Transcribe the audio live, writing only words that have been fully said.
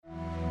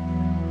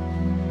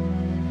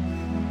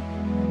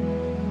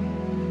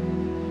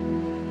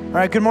All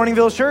right, good morning,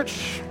 Village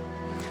Church.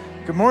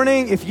 Good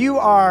morning. If you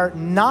are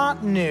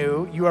not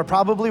new, you are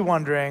probably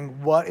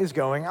wondering what is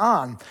going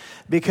on,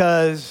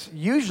 because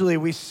usually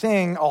we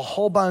sing a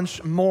whole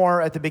bunch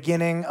more at the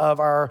beginning of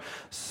our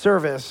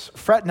service.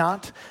 Fret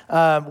not.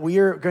 We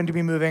are going to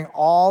be moving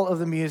all of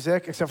the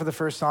music, except for the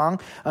first song,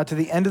 to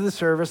the end of the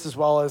service, as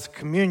well as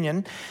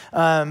communion,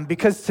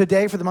 because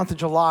today, for the month of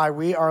July,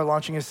 we are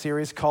launching a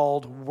series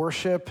called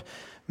Worship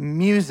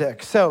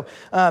Music. So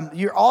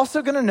you're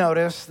also going to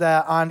notice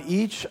that on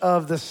each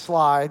of the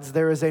slides,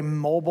 there is a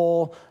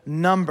mobile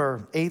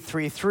number,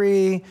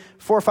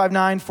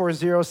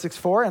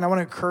 833-459-4064. And I want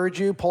to encourage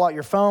you, pull out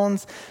your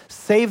phones,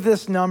 save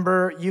this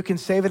number. You can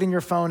save it in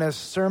your phone as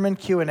Sermon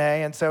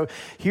Q&A. And so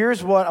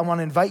here's what I want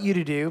to invite you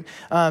to do.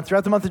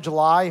 Throughout the month of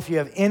July, if you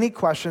have any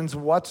questions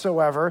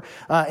whatsoever,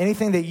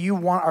 anything that you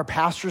want our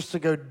pastors to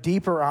go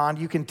deeper on,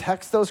 you can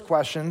text those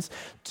questions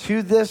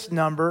to this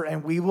number,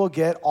 and we will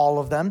get all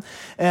of them.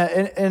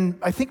 And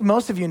I think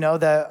most of you know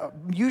that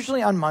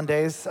usually on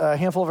Mondays, a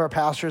handful of our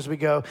pastors, we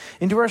go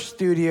into our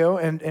studio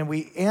and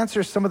we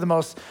answer some of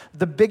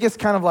the biggest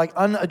kind of like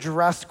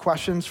unaddressed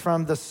questions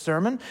from the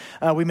sermon.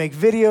 We make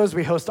videos.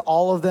 We host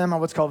all of them on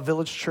what's called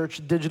Village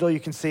Church Digital. You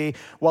can see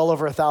well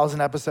over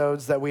 1,000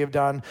 episodes that we have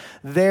done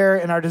there.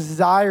 And our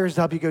desire is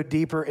to help you go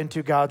deeper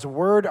into God's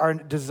word. Our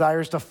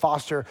desire is to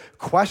foster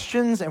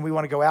questions, and we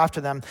want to go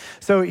after them.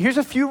 So here's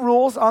a few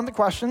rules on the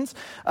questions.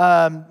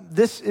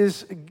 This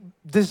is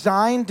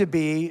designed to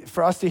be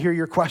for us to hear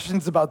your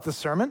questions about the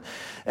sermon.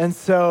 And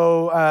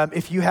so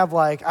if you have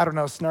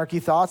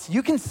snarky thoughts,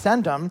 you can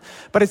send them,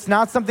 but it's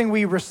not something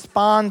we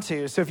respond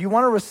to. So if you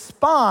want a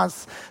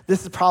response,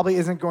 this probably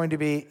isn't going to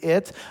be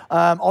it.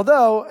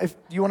 Although, if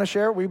you want to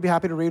share, we'd be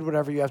happy to read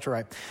whatever you have to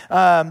write.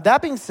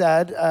 That being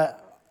said,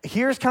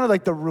 here's kind of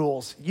like the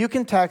rules. You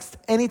can text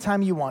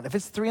anytime you want. If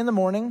it's 3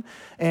 a.m.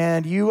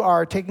 and you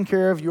are taking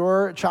care of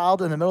your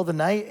child in the middle of the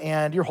night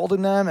and you're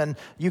holding them and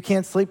you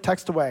can't sleep,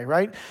 text away,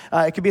 right?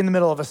 It could be in the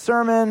middle of a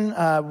sermon.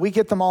 We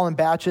get them all in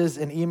batches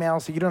in email,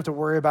 so you don't have to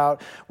worry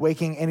about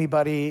waking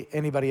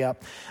anybody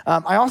up.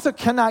 I also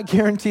cannot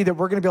guarantee that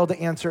we're going to be able to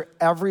answer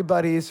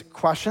everybody's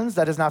questions.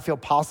 That does not feel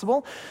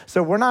possible.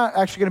 So we're not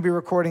actually going to be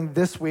recording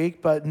this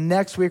week, but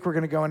next week we're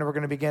going to go in and we're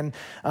going to begin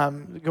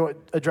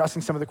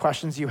addressing some of the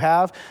questions you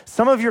have.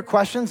 Some of your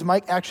questions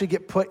might actually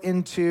get put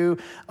into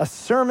a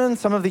sermon.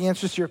 Some of the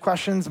answers to your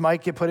questions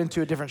might get put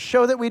into a different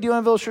show that we do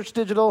on Village Church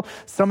Digital.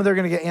 Some of them are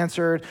going to get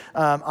answered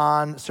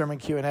on Sermon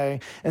Q&A.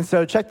 And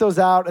so check those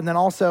out. And then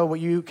also what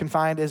you can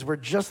find is we're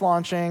just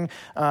launching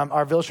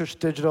our Village Church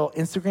Digital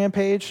Instagram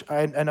page.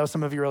 I know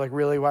some of you are like,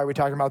 really, why are we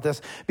talking about this?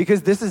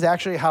 Because this is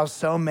actually how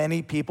so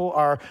many people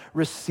are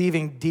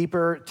receiving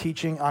deeper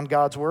teaching on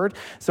God's word.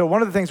 So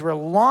one of the things we're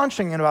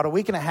launching in about a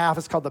week and a half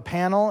is called The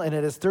Panel, and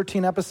it is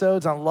 13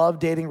 episodes on love,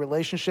 dating,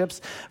 relationships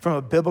from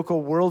a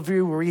biblical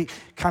worldview, where we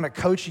kind of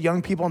coach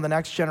young people in the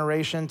next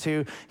generation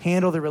to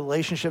handle the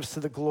relationships to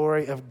the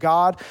glory of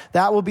God.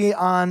 That will be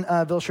on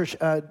Village Church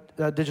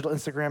Digital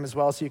Instagram as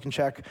well, so you can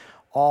check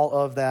all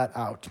of that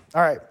out.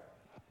 All right.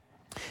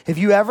 Have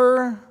you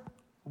ever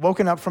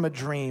woken up from a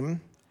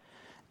dream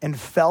and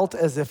felt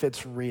as if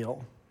it's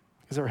real?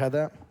 You guys ever had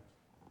that?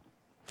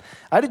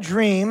 I had a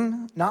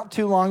dream not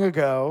too long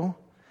ago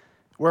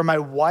where my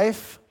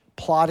wife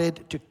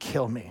plotted to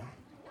kill me.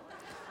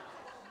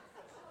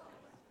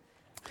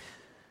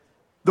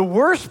 The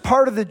worst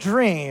part of the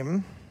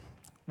dream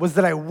was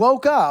that I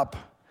woke up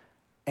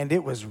and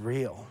it was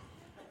real.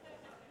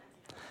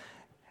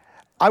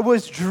 I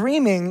was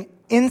dreaming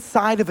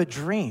inside of a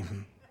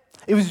dream.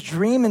 It was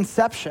dream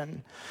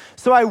inception.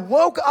 So I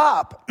woke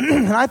up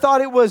and I thought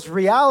it was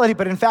reality,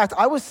 but in fact,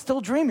 I was still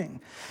dreaming.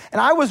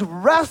 And I was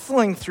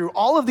wrestling through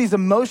all of these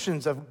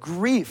emotions of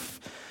grief,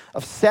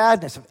 of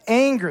sadness, of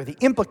anger, the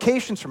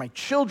implications for my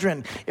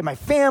children and my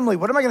family.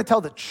 What am I going to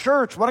tell the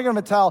church? What am I going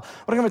to tell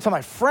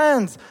my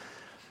friends?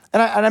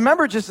 And I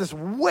remember just this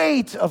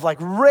weight of like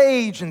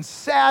rage and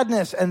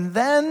sadness. And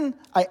then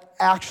I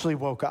actually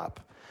woke up.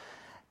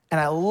 And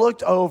I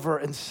looked over,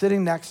 and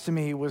sitting next to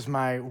me was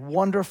my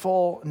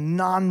wonderful,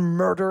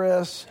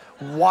 non-murderous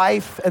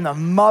wife and the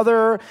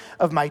mother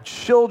of my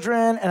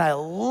children. And I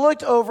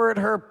looked over at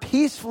her,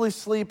 peacefully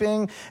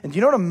sleeping. And do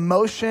you know what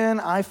emotion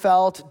I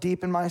felt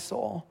deep in my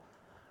soul?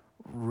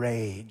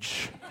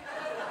 Rage.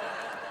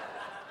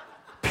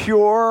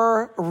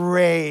 Pure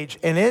rage.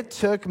 And it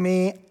took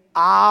me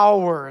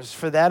hours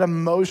for that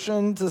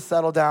emotion to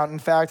settle down. In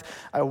fact,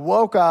 I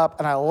woke up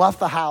and I left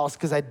the house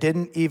because I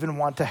didn't even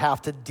want to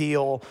have to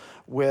deal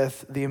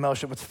with the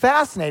emotion. What's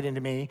fascinating to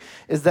me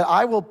is that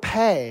I will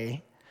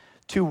pay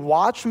to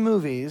watch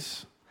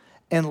movies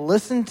and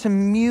listen to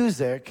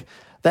music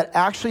that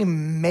actually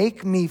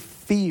make me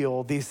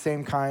feel these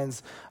same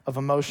kinds of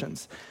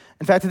emotions.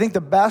 In fact, I think the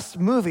best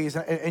movies,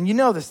 and you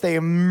know this, they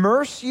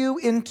immerse you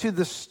into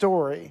the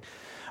story,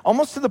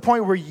 almost to the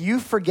point where you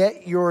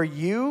forget you're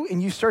you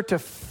and you start to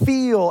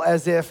feel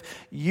as if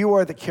you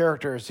are the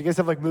characters. You guys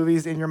have like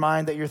movies in your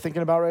mind that you're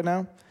thinking about right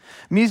now?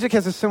 Music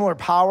has a similar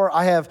power.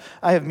 I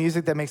have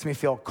music that makes me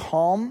feel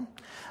calm.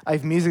 I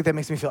have music that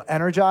makes me feel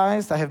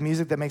energized. I have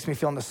music that makes me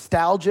feel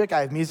nostalgic.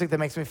 I have music that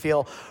makes me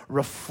feel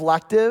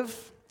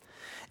reflective.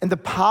 And the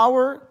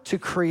power to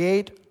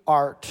create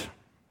art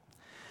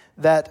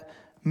that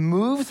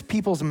moves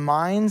people's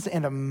minds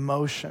and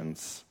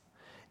emotions,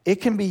 it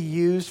can be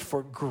used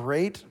for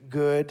great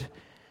good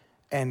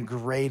and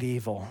great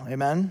evil.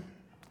 Amen?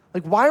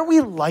 Like, why are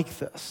we like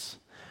this?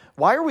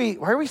 Why are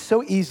we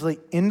so easily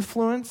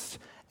influenced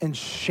and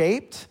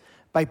shaped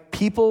by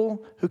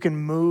people who can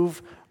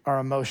move our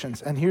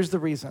emotions? And here's the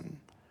reason.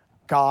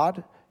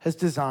 God has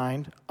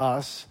designed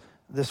us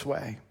this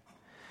way.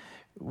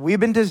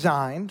 We've been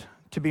designed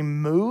to be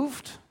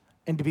moved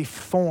and to be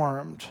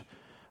formed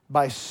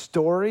by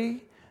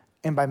story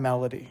and by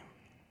melody.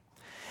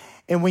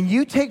 And when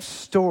you take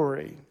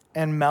story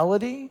and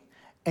melody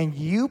and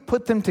you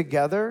put them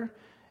together,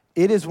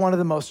 it is one of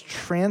the most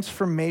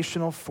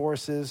transformational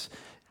forces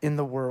in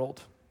the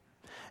world.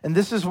 And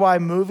this is why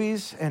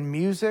movies and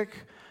music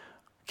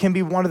can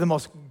be one of the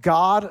most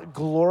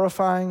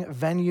God-glorifying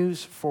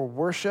venues for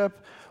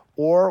worship,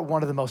 or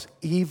one of the most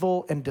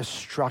evil and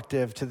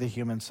destructive to the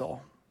human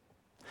soul.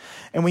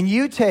 And when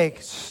you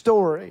take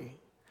story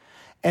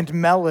and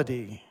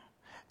melody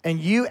and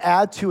you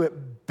add to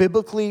it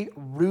biblically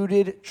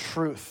rooted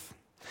truth,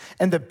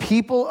 and the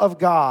people of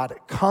God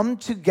come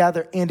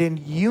together and in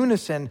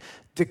unison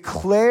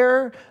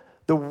declare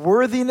the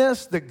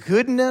worthiness, the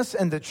goodness,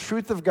 and the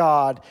truth of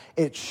God,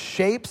 it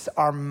shapes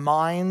our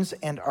minds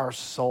and our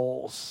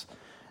souls.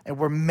 And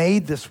we're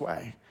made this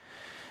way.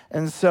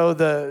 And so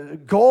the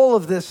goal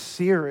of this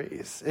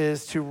series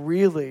is to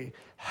really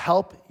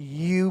help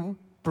you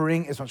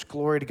bring as much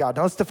glory to God.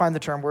 Now let's define the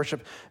term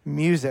worship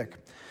music.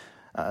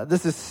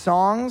 This is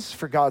songs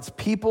for God's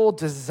people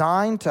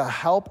designed to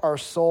help our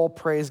soul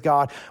praise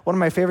God. One of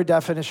my favorite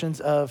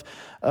definitions of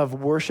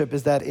worship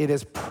is that it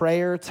is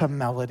prayer to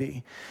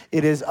melody.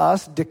 It is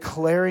us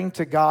declaring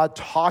to God,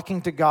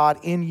 talking to God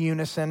in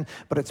unison,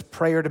 but it's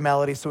prayer to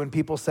melody. So when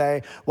people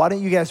say, why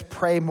don't you guys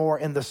pray more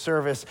in the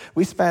service?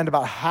 We spend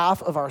about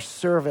half of our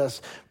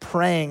service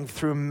praying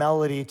through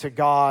melody to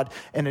God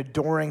and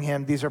adoring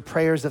him. These are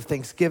prayers of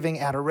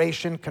thanksgiving,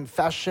 adoration,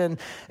 confession,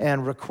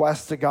 and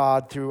request to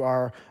God through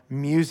our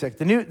music.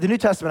 The New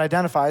Testament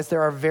identifies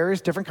there are various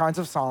different kinds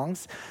of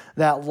songs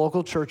that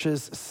local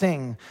churches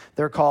sing.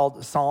 They're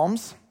called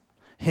psalms,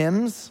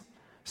 hymns,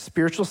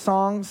 spiritual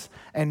songs,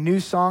 and new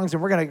songs.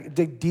 And we're going to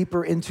dig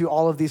deeper into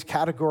all of these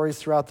categories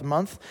throughout the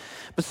month.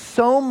 But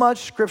so much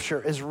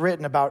scripture is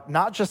written about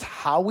not just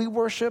how we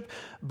worship,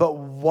 but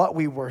what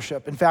we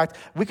worship. In fact,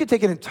 we could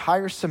take an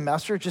entire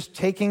semester just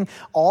taking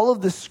all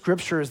of the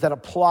scriptures that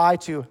apply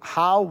to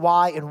how,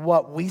 why, and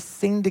what we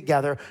sing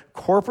together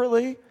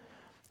corporately.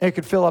 It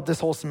could fill up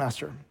this whole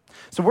semester.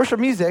 So worship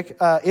music,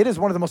 it is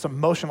one of the most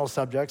emotional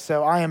subjects.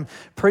 So I am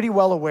pretty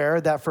well aware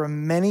that for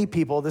many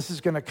people, this is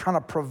going to kind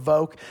of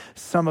provoke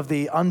some of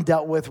the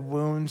undealt with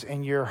wounds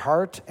in your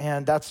heart.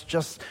 And that's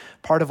just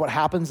part of what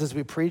happens as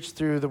we preach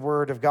through the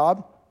word of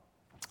God.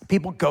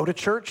 People go to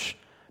church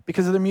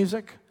because of their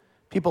music.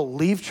 People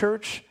leave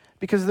church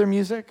because of their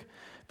music.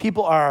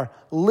 People are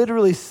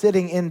literally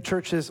sitting in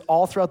churches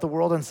all throughout the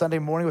world on Sunday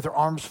morning with their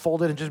arms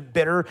folded and just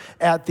bitter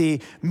at the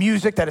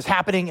music that is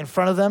happening in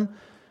front of them,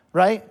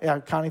 right? Yeah,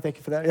 Connie, thank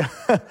you for that.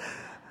 Yeah.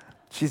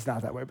 She's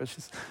not that way, but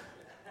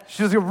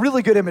she's a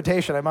really good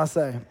imitation, I must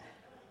say.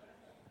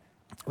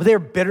 But they are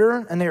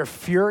bitter and they are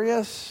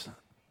furious.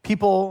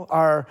 People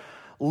are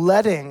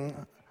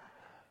letting,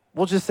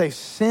 we'll just say,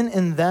 sin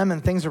in them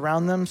and things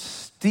around them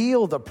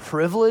steal the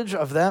privilege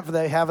of them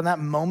they have in that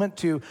moment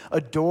to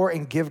adore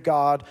and give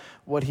God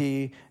what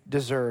he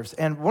deserves.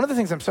 And one of the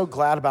things I'm so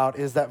glad about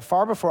is that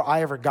far before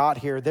I ever got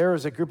here, there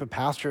was a group of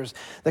pastors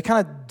that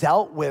kind of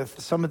dealt with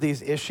some of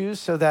these issues,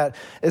 so that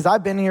as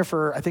I've been here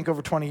for, I think,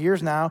 over 20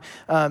 years now,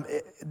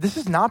 this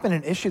has not been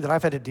an issue that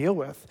I've had to deal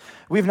with.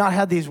 We've not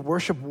had these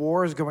worship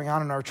wars going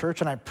on in our church,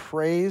 and I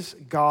praise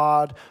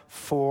God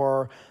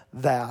for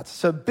that.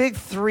 So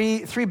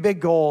three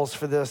big goals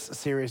for this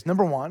series.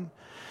 Number one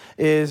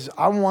is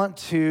I want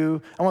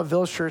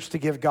Village Church to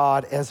give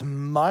God as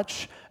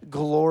much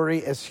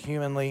glory as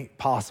humanly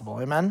possible.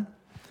 Amen?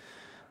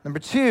 Number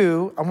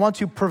two, I want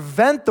to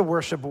prevent the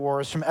worship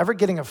wars from ever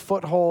getting a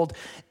foothold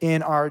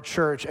in our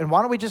church. And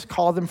why don't we just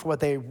call them for what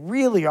they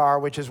really are,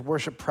 which is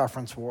worship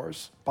preference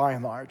wars, by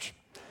and large.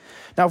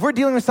 Now, if we're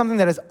dealing with something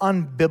that is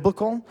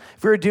unbiblical,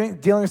 if we're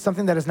dealing with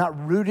something that is not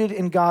rooted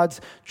in God's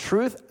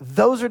truth,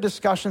 those are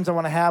discussions I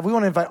want to have. We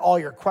want to invite all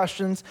your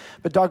questions,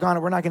 but doggone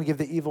it, we're not going to give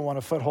the evil one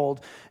a foothold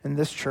in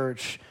this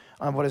church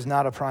on what is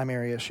not a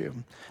primary issue.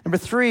 Number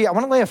three, I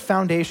want to lay a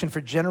foundation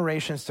for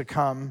generations to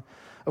come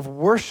of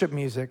worship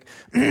music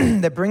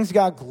that brings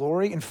God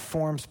glory and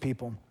forms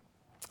people.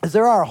 As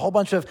there are a whole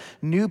bunch of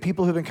new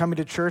people who've been coming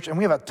to church, and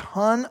we have a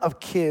ton of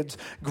kids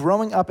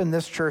growing up in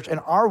this church, and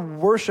our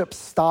worship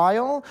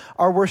style,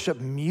 our worship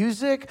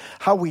music,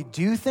 how we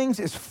do things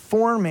is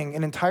forming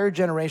an entire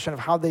generation of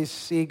how they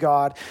see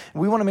God.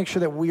 And we want to make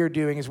sure that we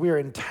are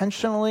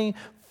intentionally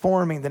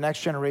forming the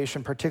next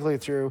generation, particularly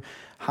through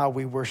how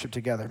we worship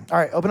together. All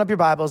right, open up your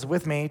Bibles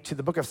with me to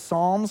the book of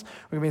Psalms.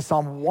 We're going to be in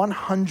Psalm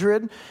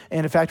 100.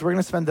 And in fact, we're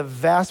going to spend the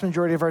vast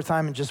majority of our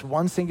time in just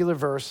one singular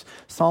verse,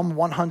 Psalm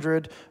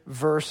 100,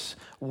 verse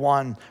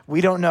 1.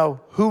 We don't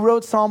know who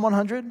wrote Psalm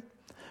 100.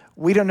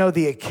 We don't know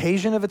the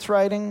occasion of its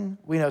writing.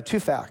 We know two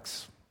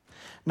facts.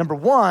 Number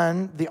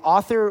one, the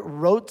author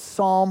wrote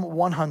Psalm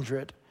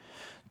 100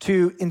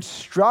 to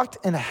instruct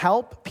and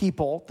help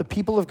people, the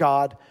people of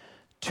God,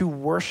 to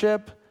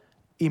worship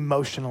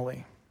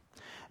emotionally.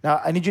 Now,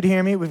 I need you to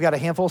hear me. We've got a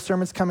handful of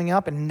sermons coming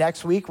up, and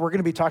next week we're going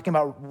to be talking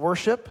about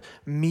worship,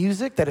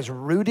 music that is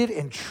rooted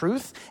in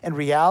truth and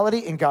reality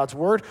in God's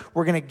word.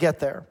 We're going to get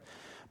there.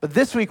 But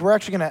this week we're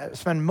actually going to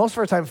spend most of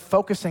our time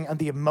focusing on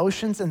the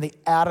emotions and the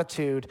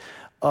attitude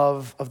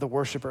of the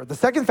worshiper. The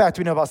second fact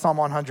we know about Psalm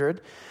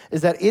 100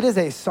 is that it is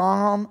a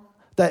psalm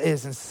that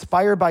is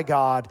inspired by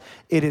God.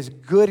 It is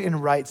good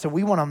and right, so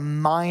we want to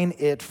mine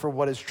it for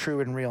what is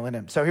true and real in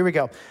him. So here we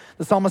go.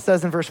 The psalmist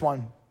says in verse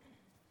 1,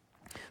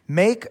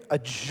 "Make a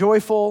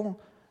joyful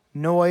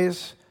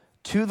noise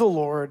to the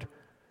Lord,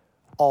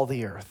 all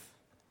the earth."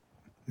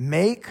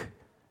 Make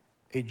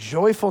a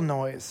joyful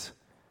noise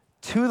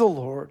to the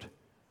Lord,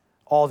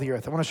 all the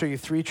earth. I want to show you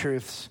three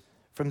truths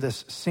from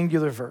this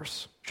singular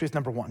verse. Truth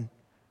number one,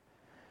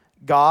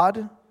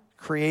 God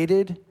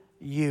created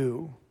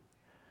you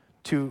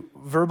to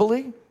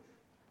verbally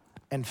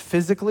and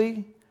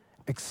physically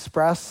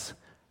express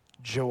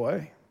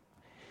joy.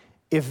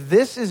 If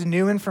this is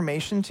new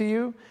information to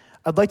you,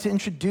 I'd like to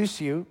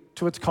introduce you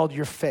to what's called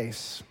your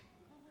face.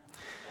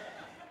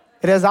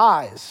 It has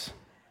eyes,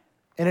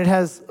 and it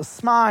has a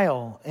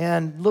smile,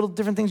 and little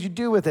different things you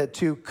do with it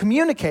to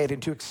communicate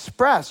and to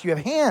express. You have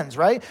hands,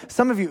 right?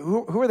 Some of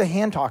you, who are the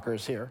hand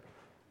talkers here?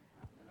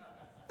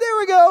 There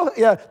we go.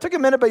 Yeah, took a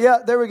minute, but yeah,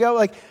 there we go.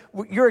 Like,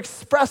 you're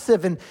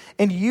expressive,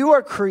 and you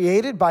are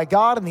created by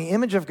God in the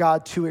image of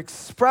God to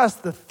express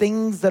the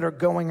things that are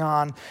going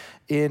on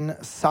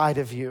inside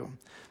of you.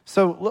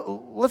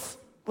 So let's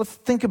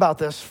think about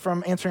this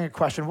from answering a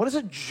question. What is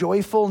a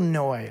joyful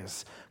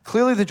noise?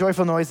 Clearly, the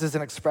joyful noise is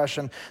an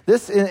expression.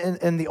 This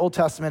in the Old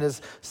Testament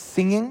is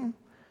singing,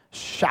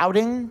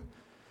 shouting,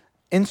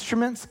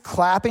 instruments,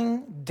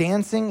 clapping,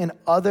 dancing, and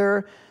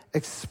other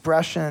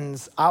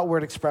expressions,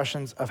 outward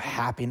expressions of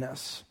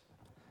happiness.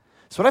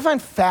 So what I find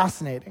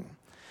fascinating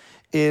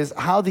is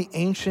how the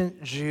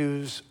ancient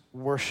Jews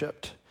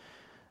worshiped.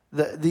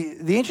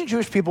 The ancient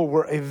Jewish people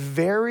were a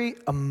very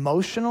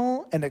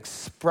emotional and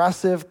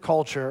expressive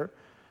culture,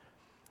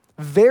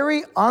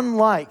 very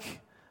unlike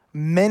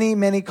many,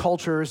 many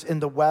cultures in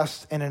the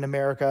West and in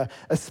America,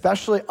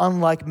 especially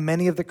unlike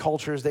many of the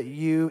cultures that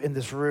you in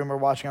this room or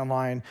watching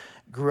online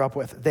grew up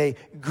with. They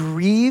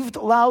grieved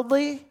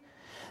loudly.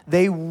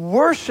 They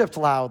worshiped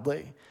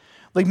loudly.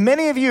 Like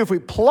many of you, if we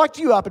plucked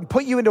you up and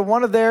put you into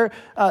one of their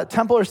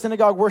temple or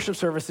synagogue worship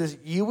services,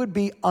 you would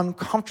be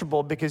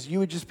uncomfortable because you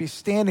would just be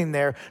standing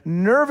there,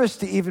 nervous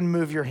to even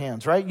move your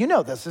hands, right? You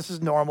know this. This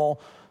is normal.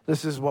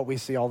 This is what we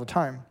see all the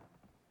time.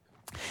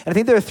 And I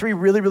think there are three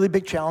really, really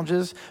big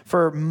challenges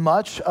for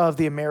much of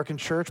the American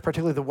church,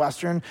 particularly the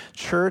Western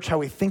church, how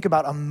we think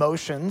about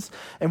emotions,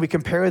 and we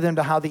compare them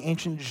to how the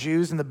ancient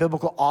Jews and the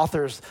biblical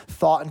authors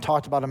thought and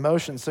talked about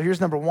emotions. So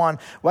here's number one.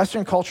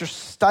 Western culture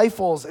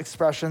stifles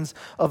expressions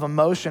of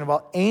emotion,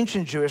 while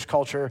ancient Jewish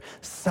culture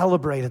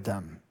celebrated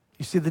them.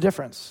 You see the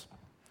difference?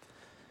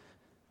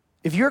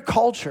 If your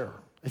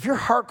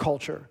heart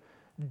culture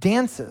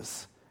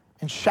dances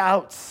and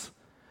shouts,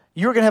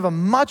 you're going to have a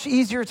much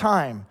easier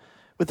time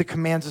with the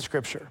commands of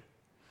Scripture.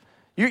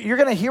 You're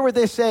going to hear what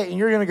they say, and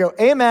you're going to go,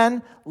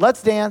 amen,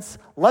 let's dance,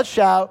 let's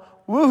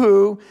shout,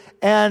 woohoo,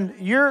 and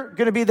you're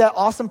going to be that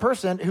awesome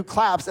person who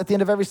claps at the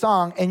end of every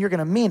song, and you're going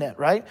to mean it,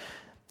 right?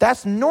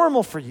 That's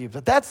normal for you,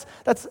 but that's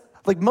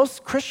like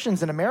most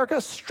Christians in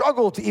America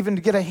struggle to even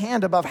get a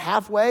hand above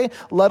halfway,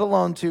 let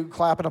alone to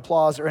clap and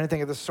applause or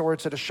anything of the sort,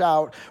 so to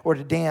shout or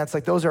to dance.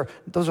 Like those are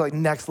like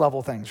next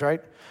level things,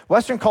 right?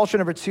 Western culture,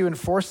 number two,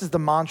 enforces the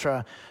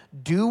mantra,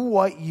 do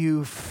what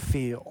you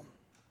feel.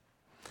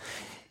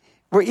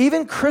 Where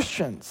even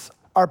Christians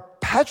are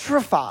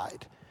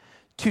petrified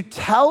to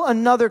tell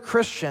another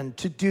Christian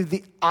to do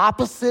the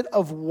opposite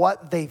of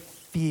what they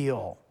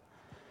feel.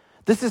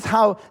 This is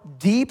how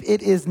deep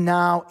it is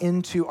now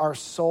into our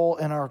soul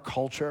and our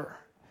culture.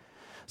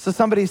 So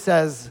somebody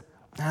says,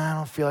 I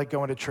don't feel like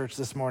going to church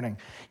this morning.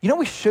 You know what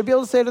we should be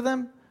able to say to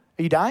them?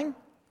 Are you dying?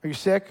 Are you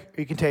sick?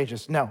 Are you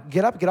contagious? No,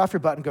 get up, get off your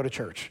butt, and go to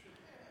church.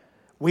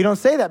 We don't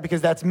say that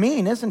because that's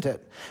mean, isn't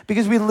it?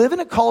 Because we live in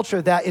a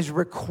culture that is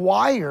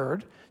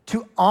required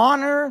to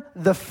honor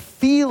the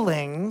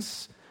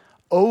feelings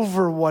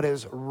over what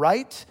is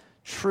right,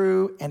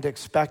 true, and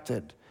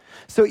expected.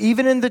 So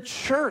even in the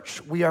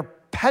church, we are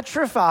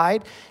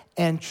petrified,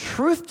 and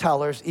truth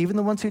tellers, even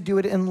the ones who do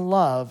it in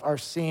love, are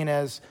seen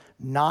as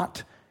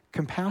not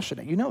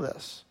compassionate. You know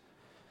this.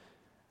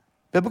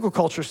 Biblical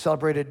culture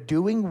celebrated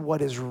doing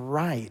what is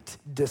right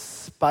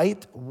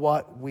despite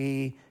what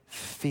we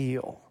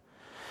feel.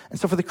 And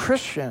so for the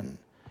Christian,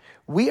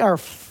 We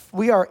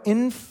are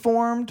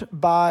informed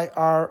by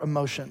our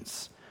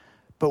emotions,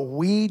 but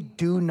we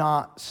do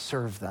not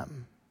serve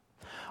them.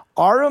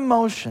 Our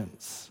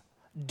emotions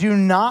do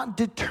not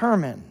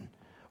determine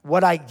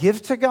what I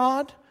give to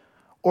God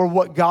or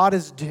what God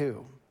is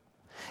due.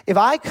 If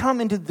I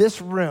come into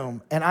this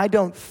room and I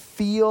don't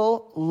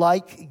feel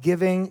like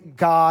giving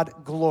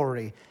God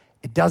glory,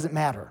 it doesn't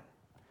matter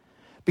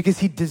because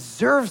he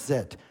deserves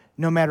it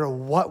no matter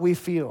what we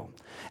feel.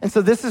 And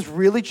so this is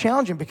really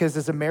challenging because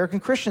as American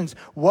Christians,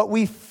 what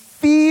we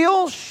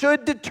feel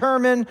should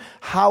determine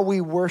how we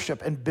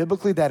worship. And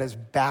biblically, that is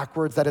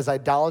backwards. That is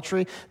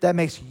idolatry. That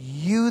makes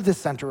you the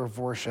center of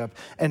worship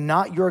and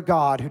not your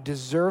God who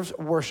deserves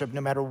worship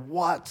no matter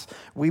what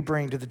we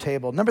bring to the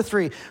table. Number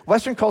 3,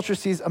 Western culture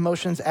sees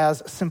emotions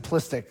as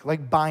simplistic,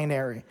 like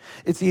binary.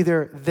 It's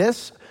either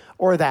this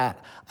or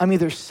that. I'm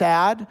either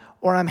sad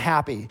or I'm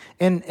happy.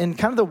 In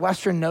kind of the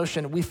Western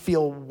notion, we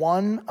feel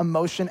one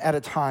emotion at a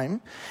time.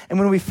 And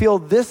when we feel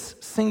this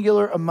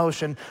singular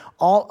emotion,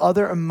 all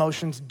other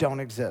emotions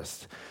don't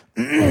exist.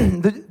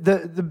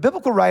 The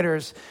biblical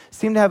writers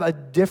seem to have a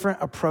different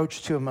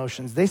approach to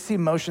emotions. They see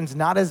emotions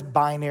not as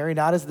binary,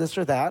 not as this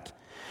or that,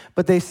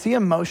 but they see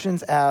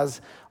emotions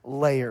as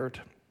layered.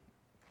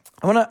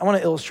 I want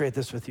to illustrate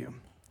this with you.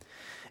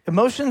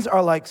 Emotions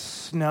are like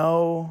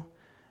snow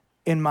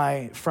in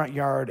my front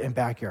yard and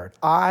backyard.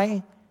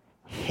 I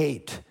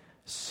hate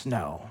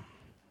snow.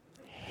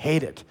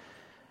 Hate it.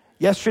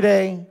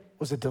 Yesterday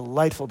was a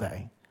delightful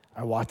day.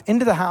 I walked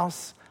into the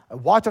house, I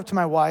walked up to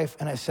my wife,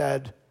 and I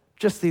said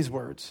just these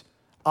words: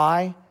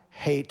 I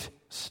hate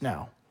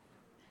snow.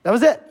 That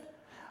was it.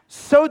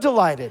 So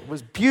delighted. It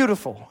was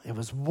beautiful. It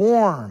was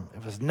warm.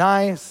 It was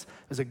nice.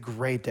 It was a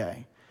great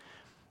day.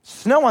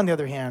 Snow, on the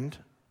other hand,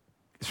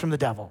 is from the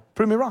devil.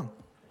 Prove me wrong.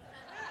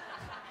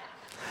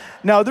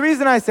 No, the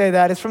reason I say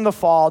that is from the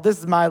fall. This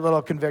is my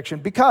little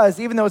conviction,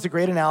 because even though it's a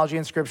great analogy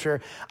in Scripture,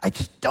 I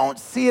just don't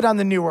see it on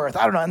the new earth.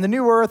 I don't know. On the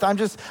new earth,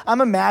 I'm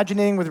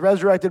imagining with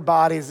resurrected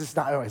bodies. It's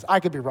not always.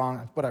 I could be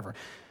wrong, whatever.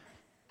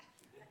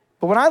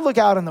 But when I look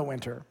out in the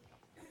winter,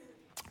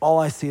 all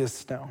I see is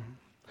snow.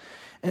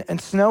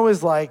 And snow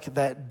is like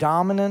that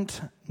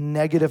dominant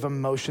negative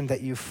emotion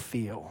that you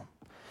feel.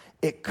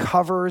 It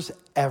covers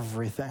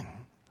everything.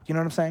 You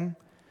know what I'm saying?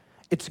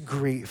 It's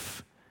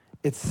grief.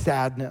 It's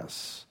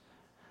sadness.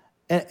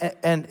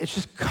 And it's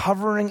just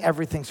covering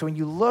everything. So when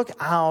you look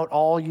out,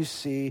 all you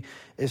see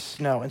is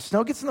snow. And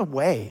snow gets in the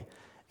way.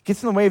 It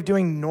gets in the way of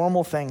doing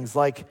normal things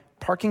like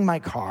parking my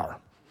car,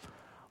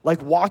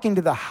 like walking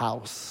to the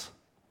house.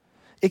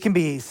 It can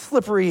be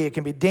slippery. It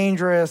can be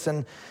dangerous.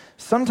 And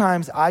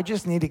sometimes I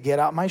just need to get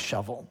out my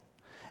shovel,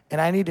 and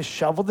I need to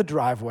shovel the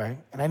driveway,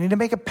 and I need to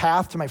make a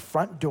path to my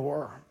front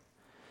door.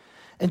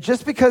 And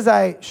just because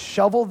I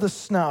shovel the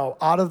snow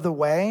out of the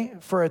way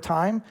for a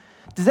time,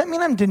 does that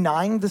mean I'm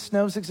denying the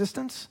snow's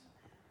existence?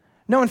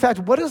 No, in fact,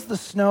 what does the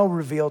snow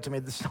reveal to me?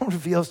 The snow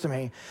reveals to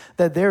me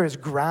that there is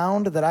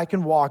ground that I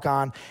can walk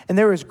on, and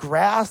there is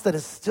grass that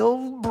is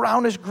still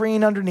brownish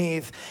green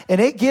underneath,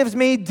 and it gives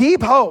me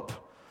deep hope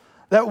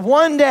that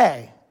one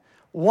day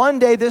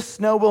this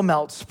snow will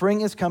melt.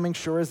 Spring is coming,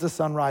 sure as the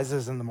sun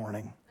rises in the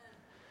morning.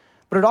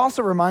 But it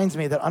also reminds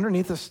me that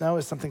underneath the snow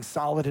is something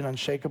solid and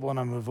unshakable and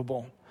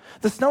unmovable.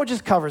 The snow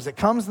just covers. It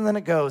comes and then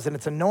it goes, and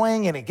it's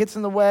annoying and it gets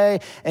in the way,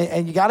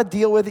 and you got to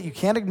deal with it. You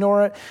can't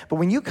ignore it. But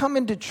when you come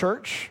into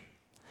church,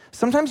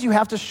 sometimes you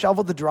have to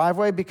shovel the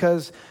driveway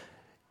because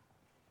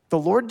the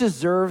Lord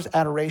deserves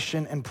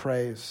adoration and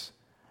praise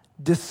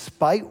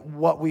despite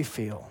what we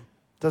feel.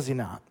 Does he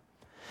not?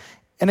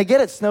 And I get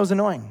it, snow's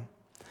annoying.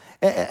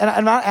 And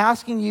I'm not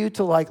asking you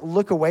to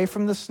look away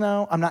from the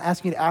snow. I'm not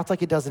asking you to act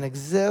like it doesn't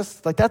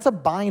exist. That's a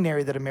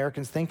binary that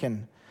Americans think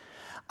in.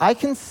 I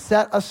can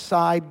set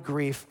aside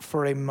grief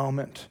for a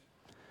moment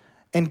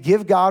and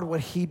give God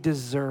what he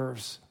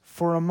deserves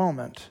for a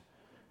moment,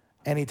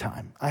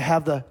 anytime. I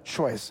have the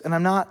choice, and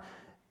I'm not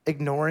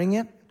ignoring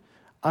it.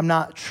 I'm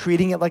not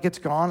treating it like it's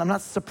gone. I'm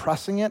not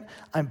suppressing it.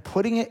 I'm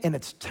putting it in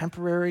its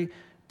temporary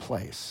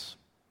place.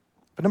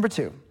 But number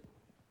 2,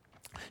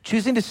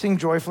 choosing to sing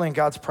joyfully in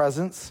God's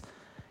presence,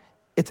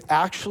 it's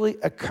actually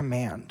a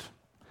command.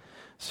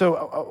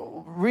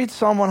 So read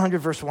Psalm 100,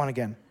 verse 1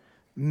 again.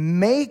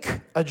 Make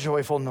a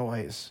joyful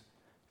noise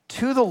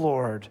to the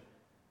Lord,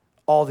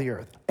 all the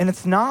earth. And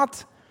it's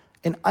not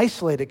an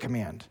isolated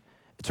command.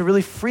 It's a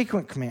really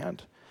frequent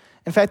command.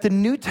 In fact, the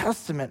New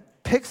Testament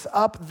picks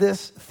up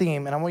this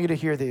theme, and I want you to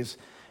hear these.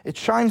 It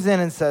chimes in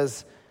and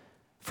says,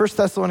 1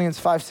 Thessalonians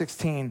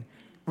 5:16,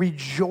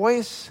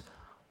 rejoice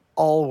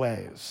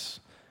always.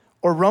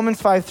 Or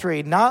Romans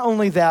 5:3, not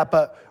only that,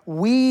 but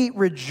we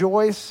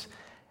rejoice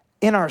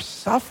in our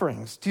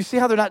sufferings. Do you see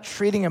how they're not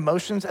treating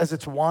emotions as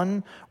it's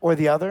one or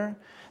the other?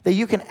 That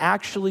you can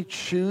actually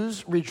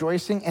choose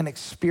rejoicing and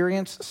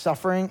experience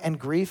suffering and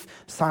grief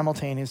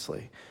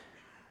simultaneously.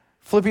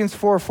 Philippians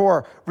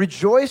 4:4,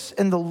 rejoice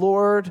in the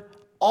Lord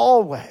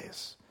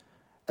always.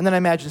 And then I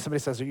imagine somebody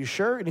says, are you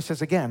sure? And he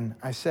says, again,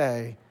 I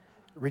say,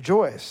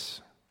 rejoice.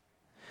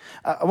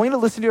 I want you to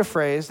listen to a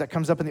phrase that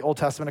comes up in the Old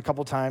Testament a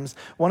couple times.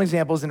 One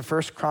example is in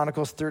 1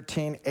 Chronicles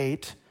 13:8.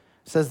 It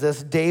says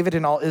this, David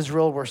and all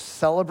Israel were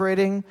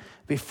celebrating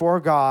before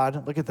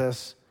God, look at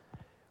this,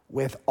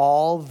 with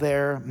all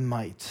their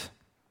might,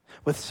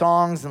 with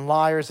songs and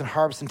lyres and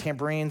harps and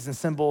tambourines and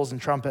cymbals and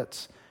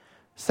trumpets.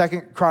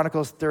 2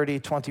 Chronicles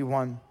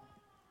 30:21.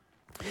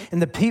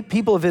 And the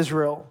people of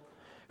Israel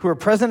who were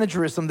present at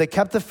Jerusalem, they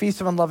kept the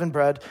Feast of Unleavened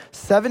Bread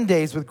 7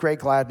 days with great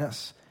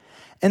gladness.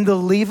 And the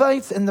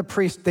Levites and the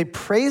priests, they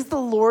praised the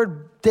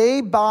Lord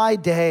day by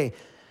day.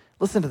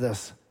 Listen to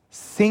this.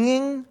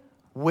 Singing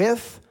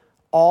with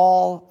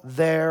all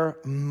their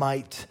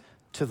might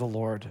to the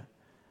Lord.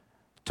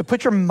 To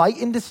put your might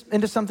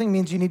into something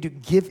means you need to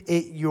give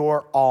it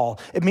your all.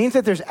 It means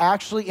that there's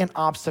actually an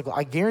obstacle.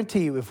 I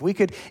guarantee you, if we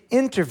could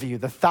interview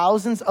the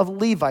thousands of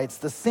Levites,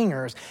 the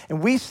singers,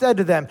 and we said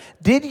to them,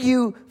 did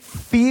you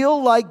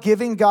feel like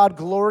giving God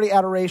glory,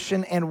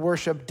 adoration, and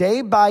worship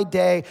day by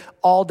day,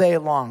 all day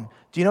long?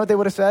 Do you know what they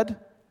would have said?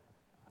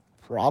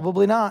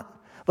 Probably not.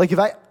 Like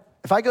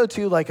if I go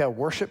to like a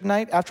worship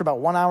night, after about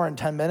 1 hour and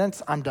 10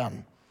 minutes, I'm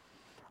done.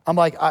 I'm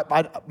like,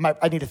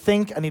 I need to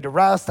think, I need to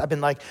rest.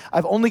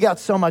 I've only got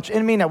so much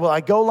in me. Now, will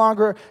I go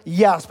longer?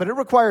 Yes, but it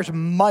requires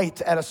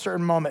might at a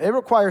certain moment. It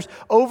requires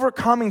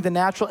overcoming the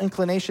natural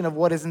inclination of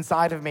what is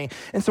inside of me.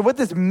 And so what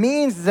this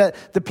means is that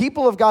the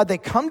people of God, they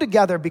come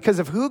together because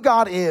of who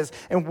God is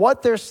and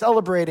what they're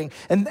celebrating.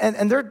 And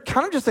they're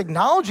kind of just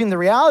acknowledging the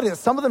reality that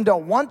some of them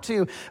don't want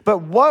to,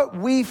 but what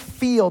we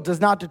feel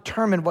does not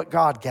determine what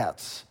God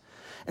gets.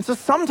 And so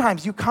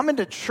sometimes you come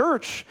into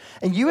church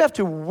and you have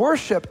to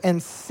worship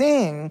and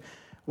sing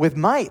with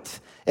might.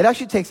 It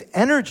actually takes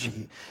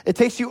energy. It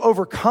takes you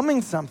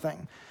overcoming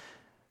something.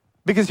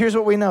 Because here's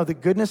what we know. The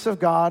goodness of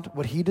God,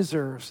 what he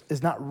deserves,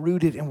 is not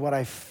rooted in what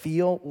I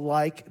feel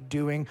like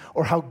doing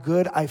or how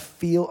good I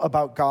feel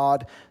about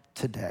God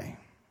today.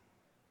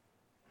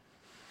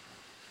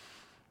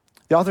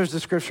 The authors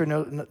of Scripture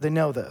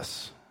know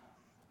this.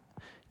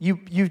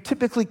 You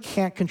typically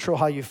can't control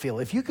how you feel.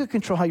 If you could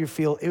control how you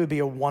feel, it would be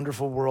a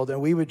wonderful world,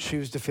 and we would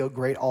choose to feel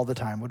great all the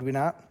time, would we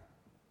not?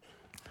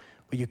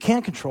 What you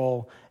can't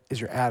control is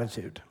your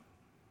attitude.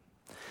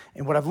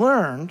 And what I've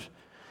learned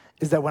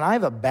is that when I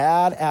have a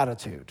bad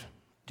attitude,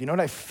 do you know what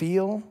I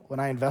feel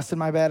when I invest in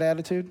my bad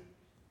attitude?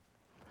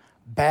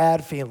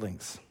 Bad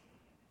feelings.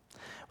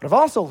 What I've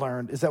also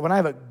learned is that when I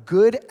have a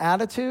good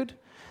attitude,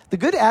 the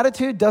good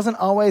attitude doesn't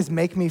always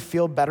make me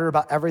feel better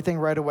about everything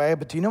right away,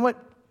 but do you know what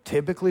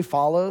typically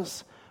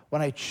follows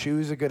when I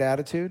choose a good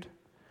attitude?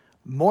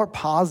 More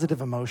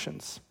positive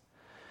emotions.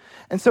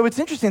 And so it's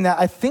interesting that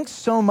I think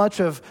so much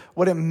of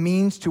what it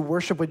means to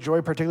worship with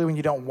joy, particularly when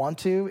you don't want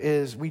to,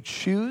 is we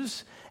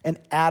choose an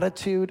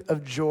attitude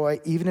of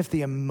joy even if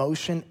the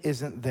emotion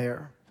isn't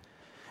there.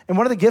 And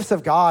one of the gifts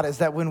of God is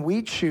that when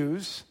we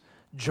choose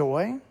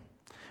joy,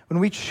 when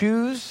we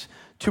choose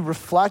to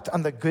reflect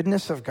on the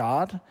goodness of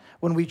God,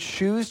 when we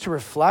choose to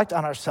reflect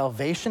on our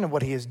salvation and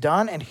what he has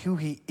done and who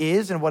he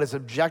is and what is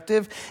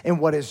objective and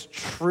what is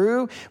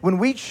true, when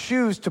we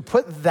choose to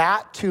put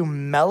that to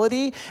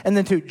melody and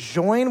then to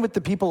join with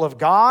the people of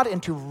God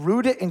and to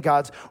root it in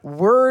God's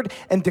word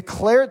and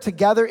declare it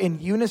together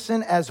in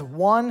unison as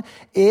one,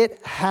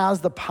 it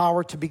has the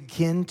power to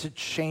begin to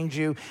change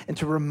you and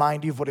to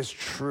remind you of what is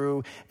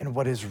true and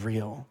what is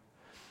real.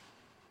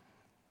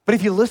 But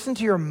if you listen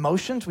to your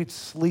emotions, we'd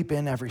sleep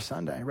in every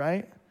Sunday,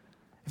 right?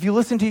 If you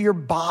listen to your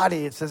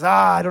body, it says,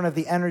 I don't have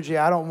the energy,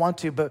 I don't want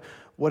to, but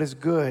what is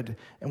good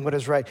and what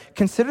is right?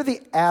 Consider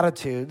the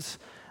attitudes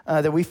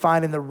that we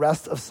find in the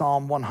rest of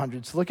Psalm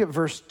 100. So look at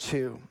verse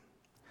 2.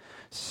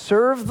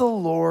 Serve the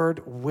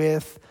Lord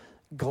with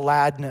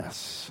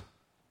gladness.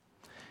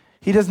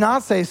 He does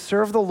not say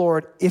serve the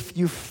Lord if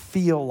you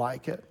feel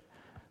like it.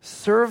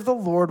 Serve the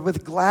Lord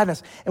with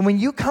gladness. And when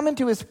you come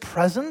into his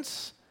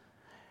presence,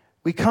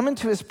 we come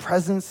into his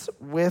presence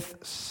with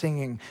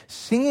singing.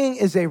 Singing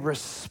is a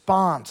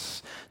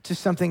response to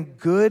something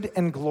good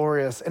and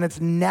glorious. And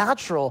it's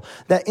natural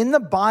that in the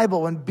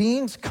Bible, when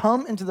beings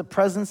come into the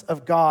presence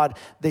of God,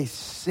 they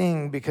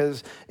sing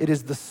because it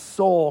is the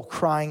soul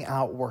crying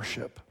out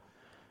worship.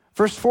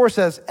 Verse 4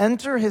 says,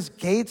 enter his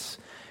gates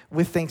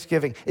with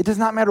thanksgiving. It does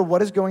not matter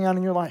what is going on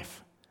in your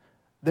life.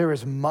 There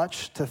is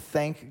much to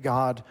thank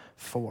God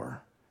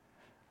for.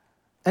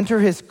 Enter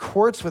his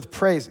courts with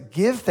praise.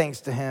 Give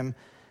thanks to him.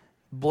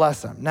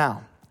 Bless him.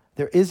 Now,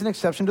 there is an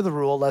exception to the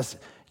rule, lest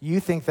you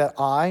think that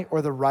I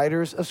or the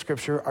writers of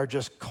Scripture are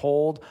just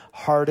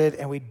cold-hearted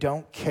and we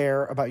don't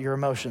care about your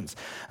emotions.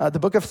 The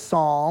book of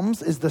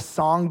Psalms is the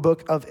song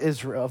book of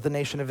Israel, of the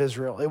nation of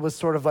Israel. It was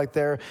sort of like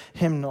their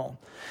hymnal.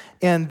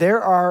 And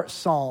there are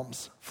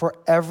psalms for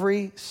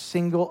every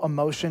single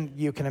emotion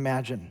you can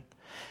imagine.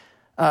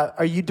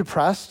 Are you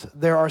depressed?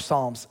 There are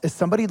psalms. Is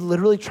somebody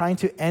literally trying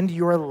to end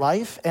your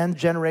life and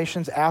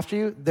generations after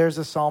you? There's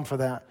a psalm for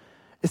that.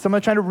 Is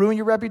someone trying to ruin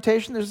your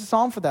reputation? There's a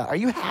psalm for that. Are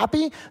you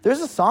happy? There's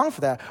a song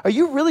for that. Are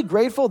you really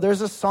grateful? There's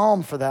a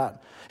psalm for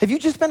that. Have you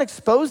just been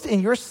exposed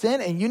in your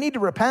sin and you need to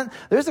repent?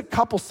 There's a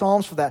couple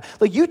Psalms for that.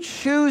 Like, you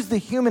choose the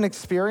human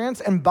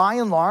experience, and by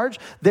and large,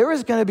 there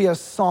is going to be a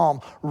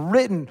psalm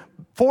written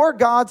for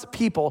God's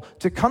people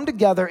to come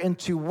together and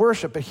to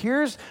worship. But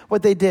here's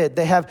what they did.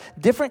 They have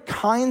different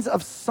kinds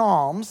of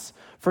psalms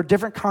for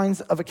different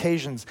kinds of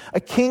occasions. A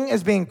king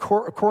is being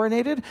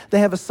coronated,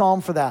 they have a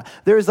psalm for that.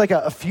 There's like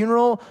a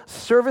funeral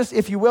service,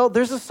 if you will,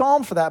 there's a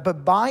psalm for that.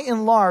 But by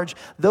and large,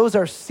 those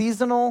are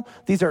seasonal,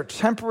 these are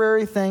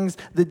temporary things.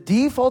 The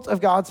default of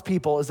God's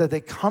people is that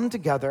they come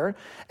together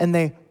and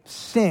they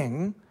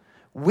sing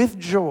with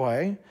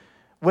joy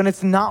when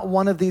it's not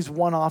one of these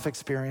one-off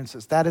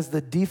experiences. That is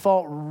the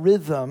default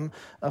rhythm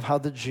of how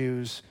the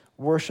Jews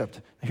worshiped.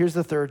 Here's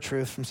the third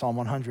truth from Psalm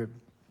 100.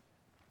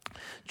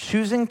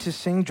 Choosing to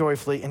sing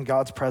joyfully in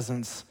God's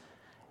presence,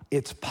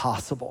 it's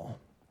possible.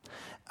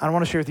 I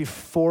want to share with you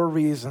 4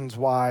 reasons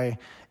why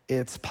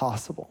it's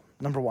possible.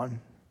 Number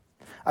 1,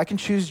 I can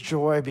choose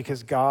joy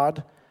because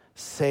God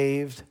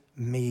saved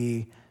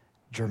me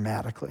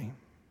dramatically.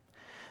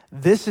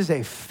 This is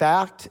a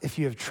fact if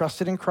you have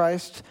trusted in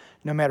Christ,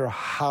 no matter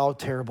how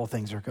terrible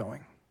things are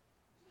going.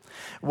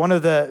 One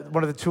of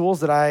the tools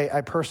that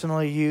I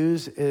personally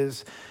use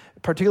is,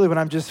 particularly when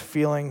I'm just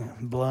feeling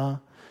blah,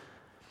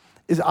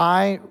 is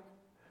I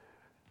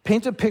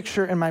paint a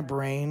picture in my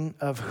brain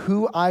of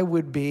who I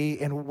would be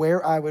and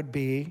where I would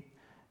be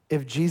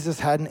if Jesus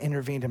hadn't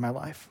intervened in my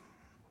life.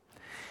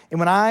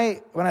 And when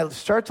I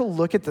start to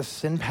look at the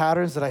sin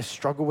patterns that I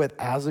struggle with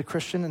as a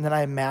Christian, and then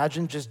I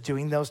imagine just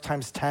doing those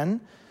times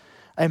 10,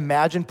 I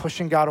imagine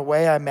pushing God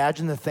away, I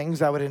imagine the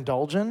things I would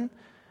indulge in,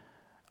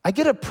 I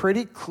get a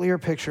pretty clear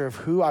picture of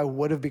who I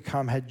would have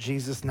become had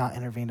Jesus not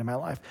intervened in my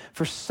life.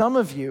 For some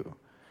of you,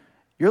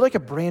 you're like a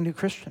brand new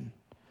Christian.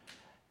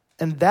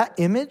 And that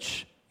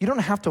image, you don't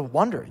have to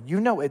wonder. You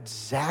know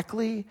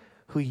exactly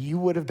who you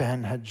would have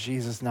been had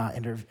Jesus not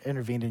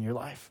intervened in your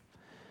life.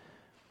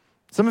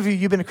 Some of you,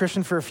 you've been a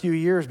Christian for a few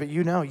years, but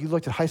you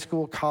looked at high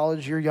school,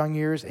 college, your young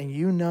years, and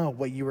you know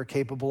what you were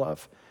capable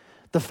of.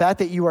 The fact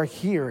that you are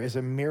here is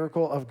a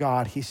miracle of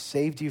God. He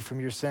saved you from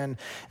your sin.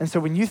 And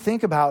so when you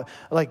think about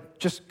like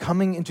just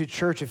coming into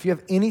church, if you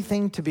have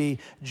anything to be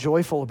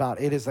joyful about,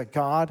 it is that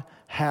God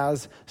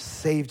has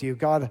saved you.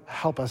 God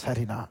help us had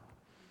he not.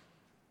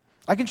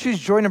 I can choose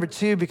joy number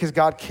 2 because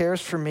God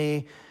cares for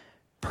me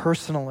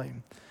personally.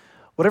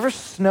 Whatever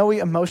snowy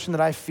emotion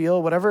that I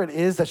feel, whatever it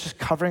is that's just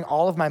covering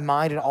all of my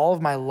mind and all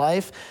of my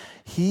life,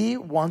 he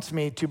wants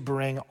me to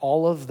bring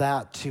all of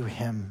that to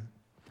him.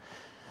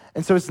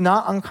 And so it's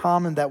not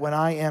uncommon that when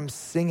I am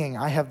singing,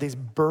 I have these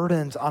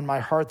burdens on my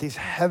heart, these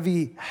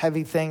heavy,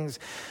 heavy things.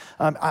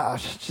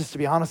 Just to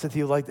be honest with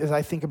you, like as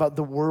I think about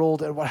the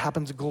world and what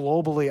happens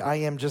globally, I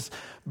am just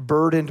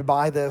burdened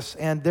by this.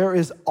 And there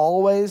is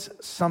always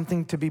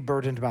something to be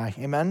burdened by.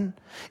 Amen?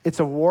 It's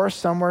a war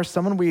somewhere.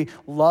 Someone we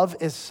love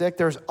is sick.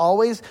 There's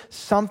always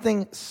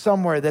something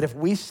somewhere that if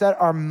we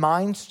set our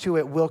minds to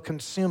it, will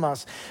consume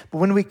us. But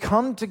when we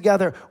come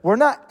together, we're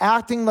not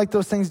acting like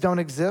those things don't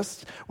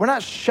exist. We're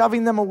not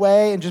shoving them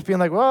away and just being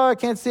like, well, I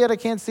can't see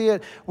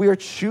it. We are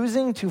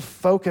choosing to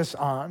focus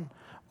on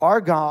our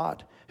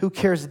God, who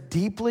cares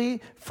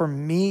deeply for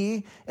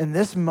me in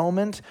this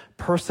moment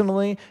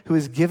personally, who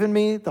has given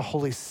me the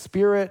Holy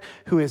Spirit,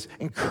 who is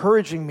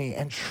encouraging me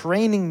and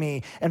training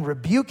me and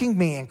rebuking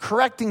me and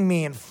correcting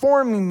me and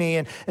forming me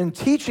and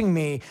teaching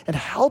me and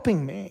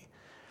helping me.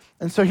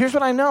 And so here's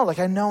what I know. Like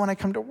I know when I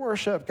come to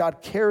worship,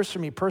 God cares for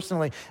me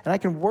personally, and I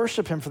can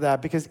worship him for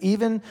that because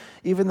even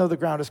though the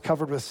ground is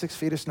covered with 6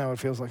 feet of snow, it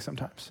feels like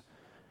sometimes,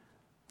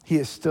 he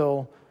is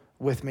still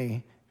with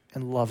me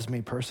and loves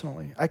me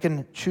personally. I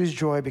can choose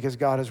joy because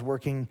God is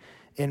working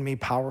in me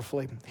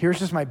powerfully. Here's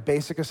just my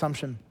basic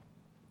assumption.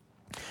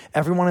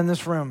 Everyone in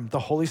this room, the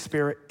Holy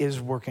Spirit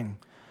is working.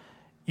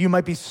 You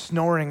might be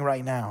snoring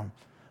right now.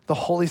 The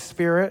Holy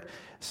Spirit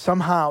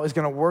somehow is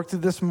going to work through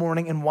this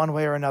morning in one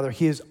way or another.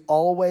 He is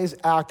always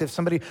active.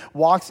 Somebody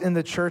walks in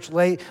the church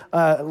late,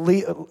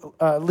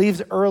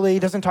 leaves early,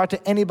 doesn't talk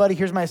to anybody.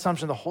 Here's my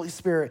assumption. The Holy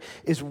Spirit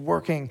is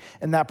working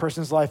in that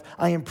person's life.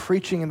 I am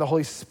preaching and the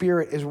Holy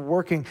Spirit is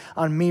working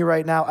on me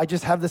right now. I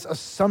just have this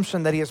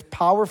assumption that he is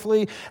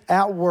powerfully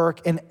at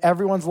work in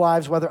everyone's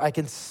lives, whether I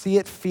can see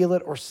it, feel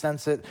it, or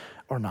sense it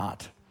or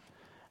not.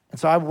 And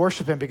so I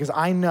worship him because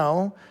I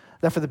know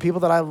that for the people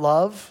that I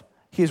love,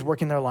 he is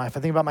working in their life. I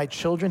think about my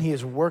children. He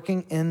is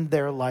working in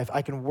their life.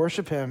 I can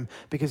worship him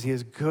because he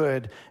is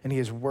good and he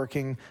is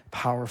working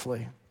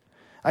powerfully.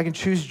 I can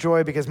choose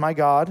joy because my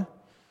God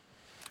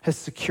has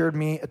secured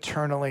me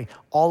eternally.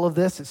 All of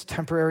this is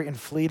temporary and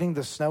fleeting.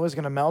 The snow is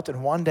going to melt,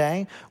 and one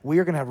day we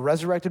are going to have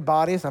resurrected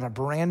bodies on a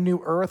brand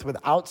new earth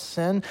without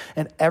sin,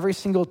 and every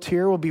single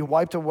tear will be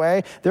wiped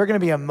away. There are going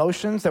to be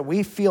emotions that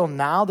we feel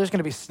now. There's going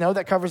to be snow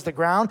that covers the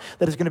ground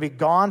that is going to be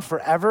gone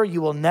forever.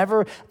 You will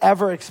never,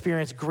 ever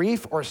experience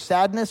grief or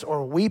sadness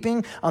or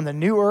weeping on the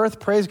new earth.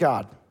 Praise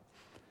God.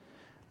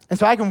 And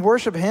so I can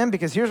worship him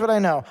because here's what I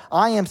know.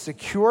 I am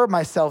secure.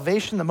 My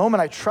salvation, the moment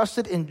I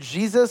trusted in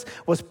Jesus,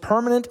 was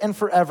permanent and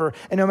forever.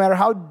 And no matter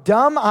how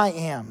dumb I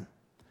am,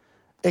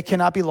 it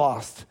cannot be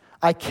lost.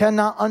 I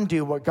cannot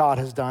undo what God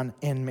has done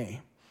in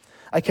me.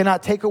 I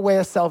cannot take away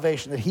a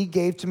salvation that he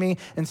gave to me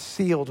and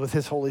sealed with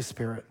his Holy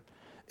Spirit.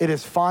 It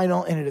is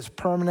final and it is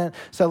permanent.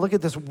 So I look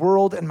at this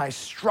world and my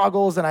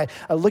struggles, and I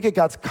look at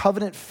God's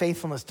covenant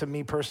faithfulness to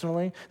me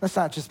personally. That's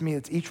not just me,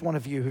 it's each one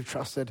of you who've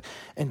trusted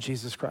in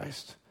Jesus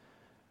Christ.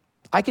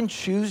 I can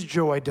choose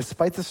joy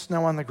despite the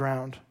snow on the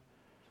ground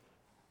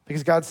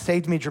because God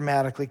saved me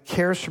dramatically,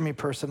 cares for me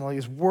personally,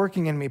 is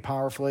working in me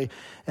powerfully,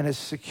 and has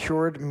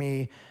secured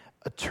me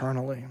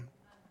eternally.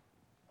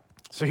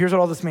 So here's what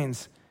all this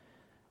means.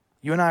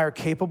 You and I are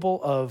capable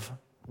of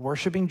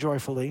worshiping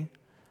joyfully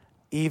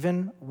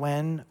even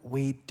when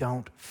we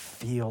don't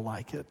feel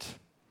like it.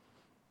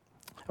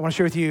 I want to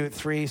share with you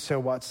 3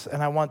 so whats,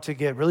 and I want to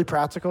get really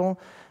practical,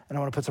 and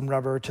I want to put some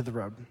rubber to the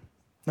road.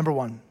 Number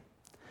 1,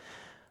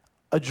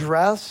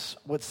 address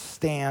what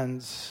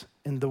stands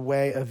in the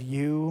way of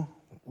you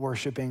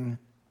worshiping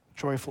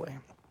joyfully.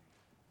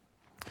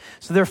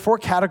 So there are 4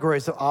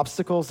 categories of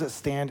obstacles that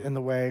stand in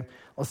the way.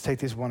 Let's take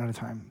these one at a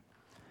time.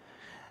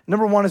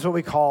 Number 1 is what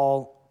we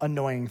call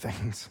annoying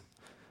things.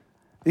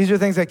 These are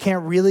things I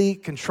can't really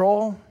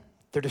control.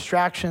 They're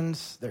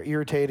distractions. They're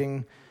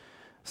irritating.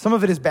 Some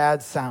of it is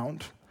bad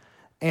sound.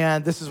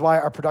 And this is why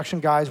our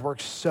production guys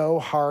work so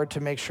hard to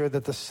make sure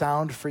that the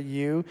sound for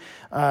you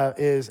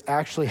is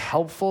actually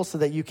helpful so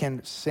that you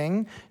can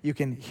sing, you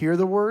can hear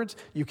the words,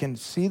 you can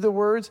see the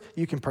words,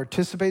 you can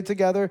participate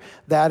together.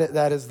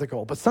 That is the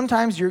goal. But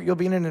sometimes you'll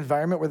be in an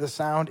environment where the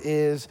sound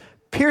is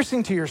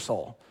piercing to your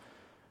soul,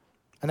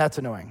 and that's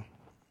annoying.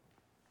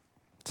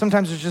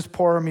 Sometimes it's just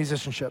poor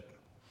musicianship.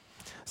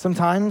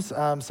 Sometimes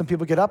some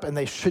people get up and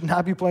they should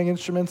not be playing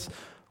instruments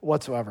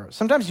whatsoever.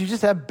 Sometimes you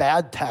just have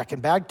bad tech,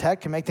 and bad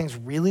tech can make things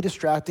really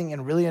distracting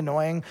and really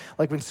annoying,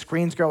 like when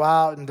screens go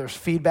out and there's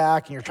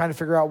feedback and you're trying to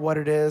figure out what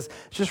it is.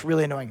 It's just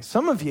really annoying.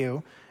 Some of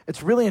you,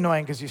 it's really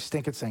annoying because you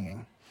stink at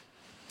singing.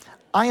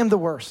 I am the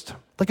worst,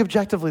 like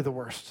objectively the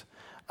worst.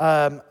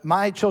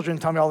 My children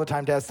tell me all the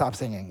time, Dad, stop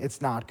singing.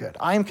 It's not good.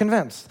 I am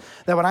convinced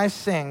that when I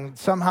sing,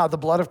 somehow the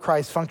blood of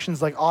Christ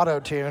functions like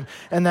auto-tune,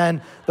 and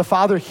then the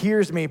Father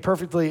hears me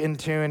perfectly in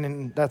tune,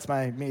 and that's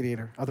my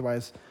mediator.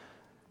 Otherwise,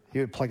 he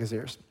would plug his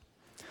ears.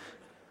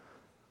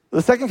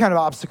 The second kind of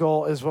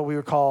obstacle is what we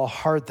would call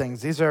hard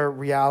things. These are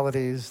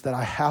realities that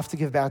I have to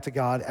give back to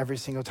God every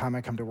single time I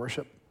come to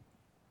worship.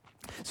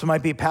 So it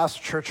might be past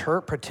church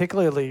hurt,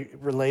 particularly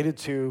related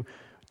to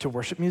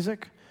worship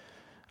music.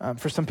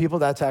 For some people,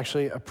 that's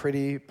actually a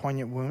pretty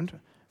poignant wound.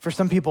 For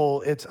some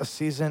people, it's a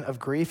season of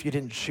grief. You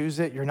didn't choose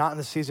it. You're not in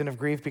the season of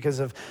grief because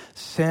of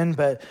sin,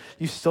 but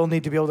you still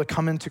need to be able to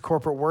come into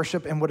corporate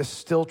worship, and what is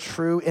still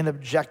true and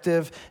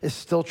objective is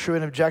still true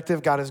and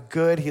objective. God is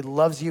good. He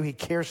loves you. He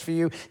cares for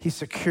you. He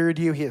secured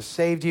you. He has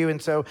saved you. And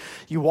so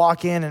you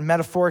walk in, and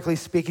metaphorically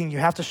speaking, you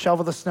have to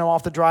shovel the snow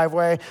off the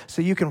driveway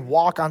so you can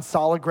walk on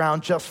solid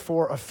ground just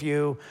for a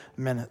few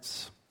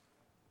minutes.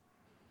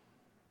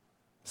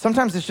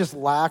 Sometimes it's just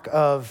lack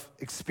of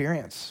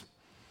experience.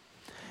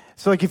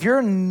 So like if you're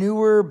a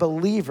newer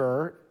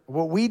believer,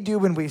 what we do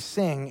when we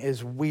sing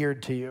is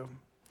weird to you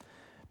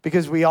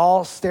because we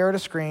all stare at a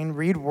screen,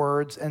 read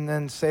words, and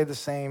then say the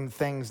same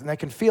things. And that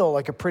can feel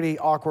like a pretty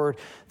awkward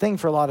thing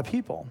for a lot of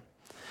people.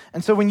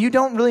 And so when you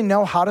don't really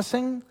know how to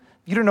sing,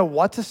 you don't know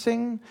what to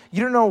sing,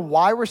 you don't know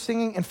why we're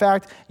singing. In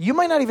fact, you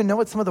might not even know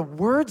what some of the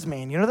words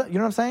mean. You know what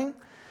I'm saying?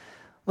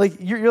 Like,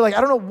 you're like,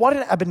 I don't know what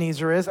an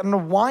Ebenezer is. I don't know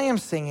why I'm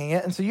singing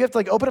it. And so you have to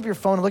like open up your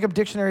phone and look up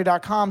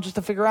dictionary.com just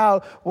to figure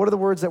out what are the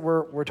words that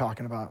we're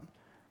talking about.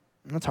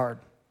 And that's hard.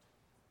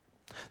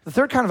 The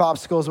third kind of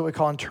obstacle is what we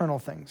call internal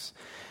things.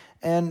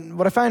 And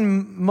what I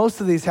find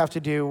most of these have to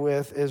do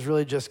with is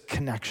really just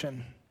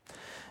connection.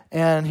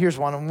 And here's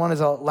one. One is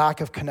a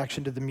lack of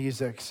connection to the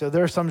music. So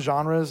there are some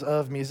genres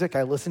of music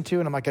I listen to,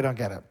 and I'm like, I don't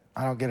get it.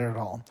 I don't get it at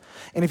all.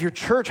 And if your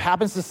church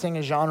happens to sing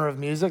a genre of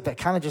music that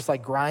kind of just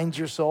like grinds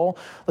your soul,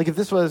 like if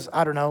this was,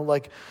 I don't know,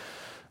 like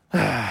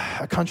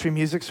a country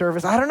music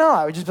service, I don't know.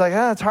 I would just be like,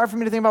 it's hard for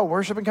me to think about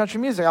worship and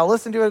country music. I'll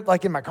listen to it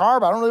like in my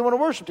car, but I don't really want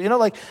to worship.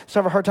 Like, so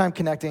I have a hard time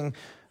connecting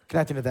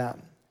to that.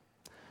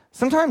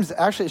 Sometimes,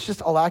 actually, it's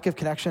just a lack of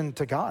connection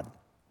to God.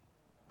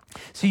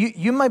 So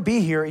you might be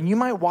here and you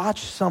might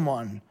watch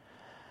someone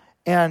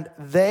and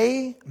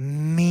they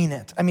mean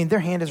it. I mean, their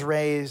hand is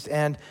raised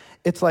and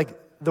it's like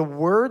the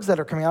words that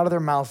are coming out of their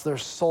mouths, their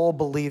soul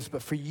believes.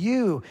 But for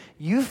you,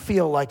 you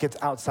feel like it's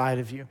outside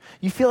of you.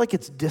 You feel like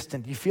it's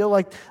distant. You feel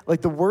like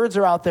the words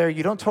are out there.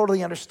 You don't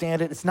totally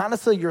understand it. It's not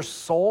necessarily your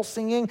soul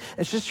singing.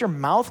 It's just your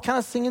mouth kind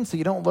of singing so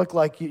you don't look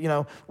like,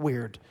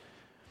 weird.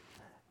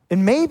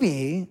 And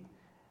maybe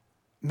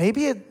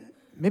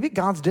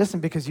God's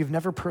distant because you've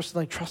never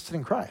personally trusted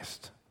in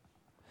Christ.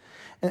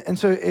 And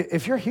so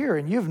if you're here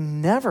and you've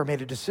never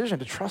made a decision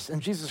to trust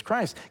in Jesus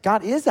Christ,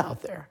 God is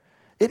out there.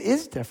 It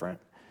is different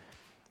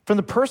from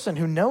the person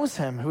who knows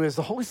him, who is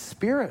the Holy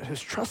Spirit,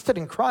 who's trusted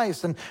in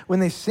Christ. And when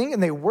they sing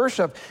and they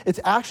worship, it's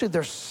actually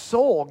their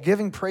soul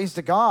giving praise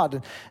to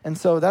God. And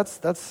so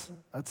that's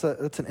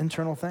an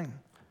internal thing.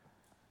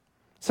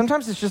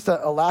 Sometimes it's just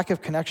a lack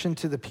of connection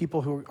to the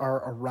people who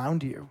are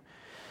around you.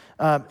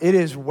 It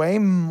is way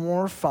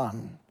more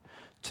fun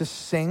to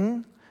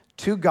sing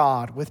to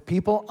God with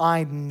people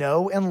I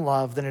know and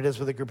love than it is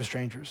with a group of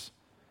strangers.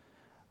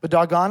 But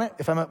doggone it,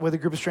 if I'm with a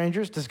group of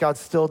strangers, does God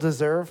still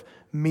deserve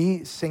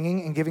me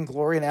singing and giving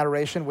glory and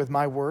adoration with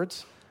my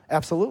words?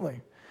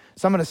 Absolutely.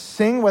 So I'm going to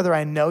sing whether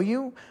I know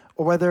you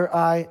or whether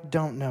I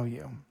don't know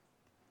you.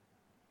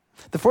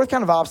 The fourth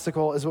kind of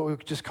obstacle is what we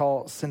just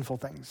call sinful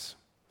things.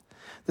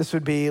 This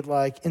would be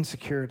like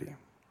insecurity,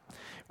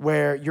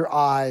 where your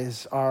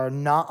eyes are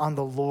not on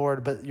the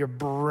Lord, but your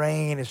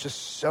brain is just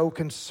so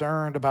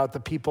concerned about the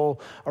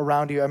people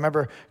around you. I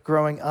remember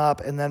growing up,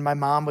 and then my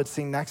mom would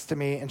sing next to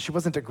me, and she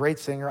wasn't a great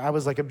singer. I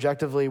was like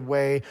objectively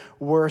way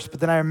worse. But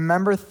then I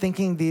remember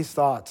thinking these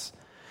thoughts.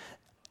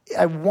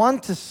 I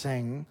want to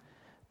sing,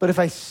 but if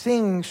I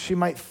sing, she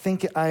might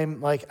think I'm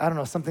like, I don't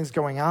know, something's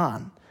going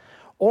on.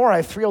 Or I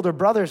have 3 older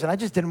brothers, and I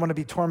just didn't want to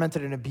be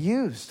tormented and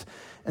abused.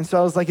 And so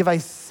I was like, if I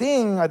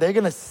sing, are they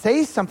going to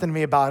say something to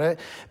me about it?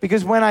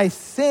 Because when I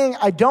sing,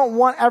 I don't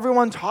want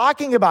everyone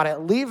talking about it.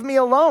 Leave me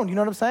alone. You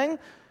know what I'm saying?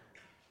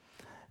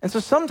 And so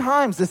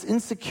sometimes this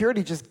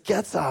insecurity just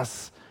gets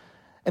us,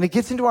 and it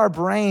gets into our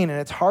brain, and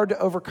it's hard to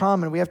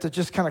overcome, and we have to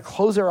just kind of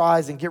close our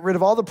eyes and get rid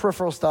of all the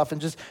peripheral stuff and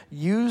just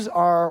use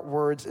our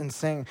words and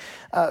sing.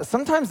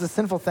 Sometimes the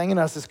sinful thing in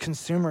us is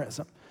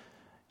consumerism.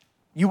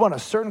 You want a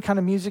certain kind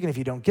of music, and if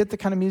you don't get the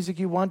kind of music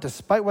you want,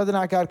 despite whether or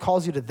not God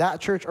calls you to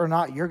that church or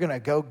not, you're going to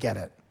go get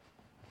it.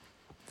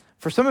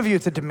 For some of you,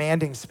 it's a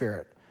demanding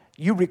spirit.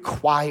 You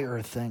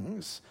require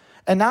things,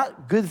 and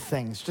not good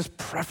things, just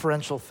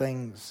preferential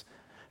things.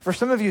 For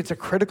some of you, it's a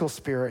critical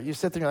spirit. You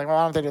sit there and you're like, well,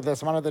 why don't they do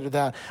this? Why don't they do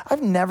that?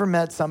 I've never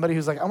met somebody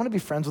who's like, I want to be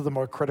friends with a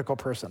more critical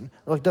person.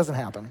 Like, it doesn't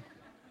happen.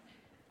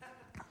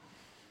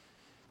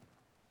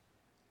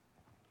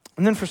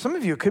 And then for some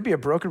of you, it could be a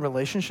broken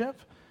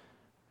relationship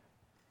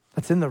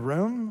that's in the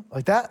room.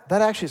 Like that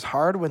actually is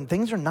hard when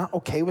things are not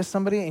okay with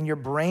somebody and your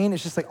brain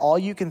is just like all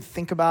you can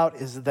think about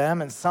is them,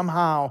 and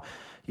somehow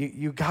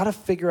you got to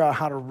figure out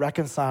how to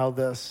reconcile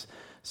this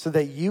so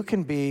that you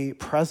can be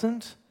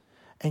present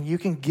and you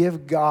can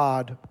give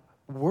God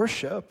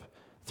worship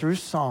through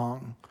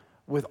song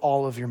with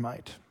all of your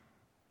might.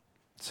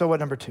 So what,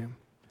 number 2?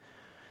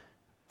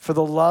 For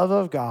the love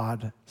of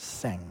God,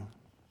 sing.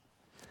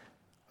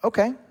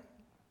 Okay,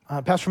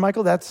 Pastor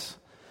Michael, that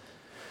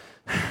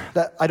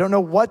I don't know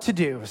what to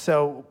do.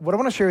 So what I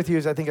want to share with you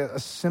is, I think, a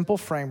simple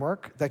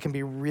framework that can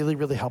be really,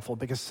 really helpful,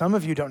 because some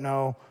of you don't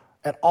know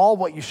at all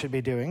what you should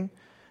be doing.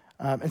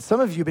 And some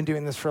of you have been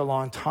doing this for a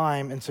long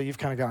time, and so you've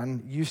kind of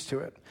gotten used to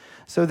it.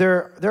 So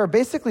there are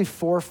basically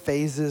 4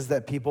 phases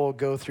that people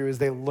go through as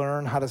they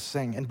learn how to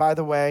sing. And by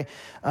the way,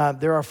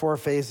 there are 4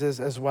 phases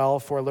as well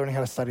for learning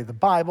how to study the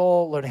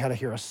Bible, learning how to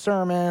hear a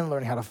sermon,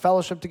 learning how to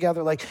fellowship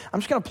together. Like,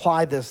 I'm just going to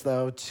apply this,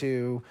 though,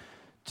 to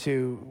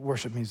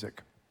worship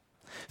music.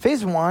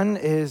 Phase 1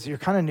 is you're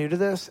kind of new to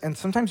this, and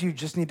sometimes you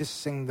just need to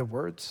sing the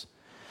words.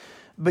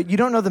 But you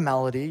don't know the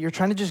melody. You're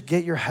trying to just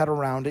get your head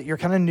around it. You're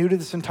kind of new to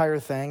this entire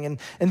thing. And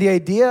the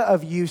idea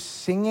of you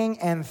singing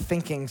and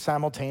thinking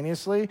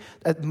simultaneously,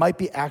 that might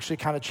be actually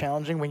kind of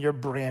challenging when you're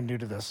brand new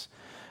to this.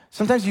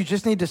 Sometimes you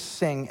just need to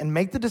sing and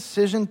make the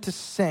decision to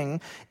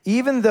sing,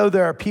 even though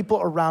there are people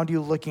around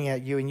you looking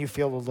at you and you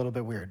feel a little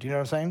bit weird. Do you know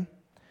what I'm saying?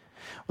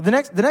 Well,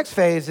 the next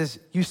phase is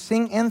you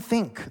sing and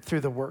think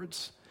through the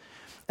words.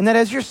 And then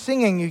as you're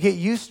singing, you get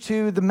used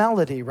to the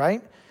melody,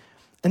 right?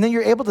 And then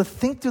you're able to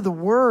think through the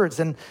words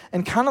and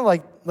kind of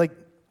like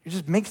you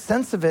just make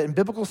sense of it, and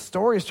biblical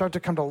stories start to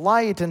come to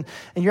light, and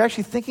you're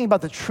actually thinking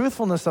about the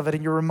truthfulness of it,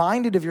 and you're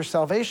reminded of your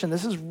salvation.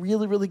 This is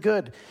really, really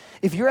good.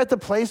 If you're at the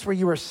place where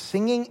you are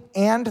singing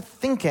and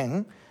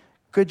thinking,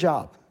 good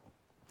job.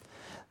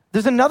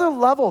 There's another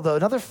level, though,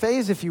 another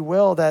phase, if you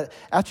will, that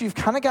after you've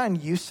kind of gotten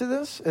used to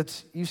this,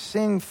 it's you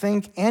sing,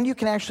 think, and you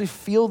can actually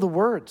feel the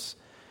words.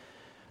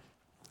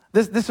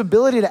 This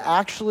ability to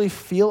actually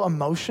feel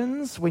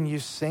emotions when you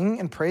sing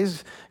and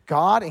praise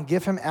God and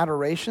give him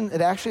adoration, it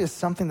actually is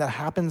something that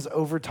happens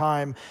over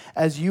time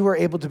as you are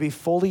able to be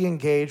fully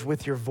engaged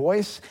with your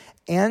voice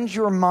and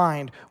your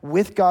mind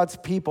with God's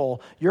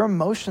people. Your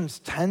emotions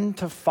tend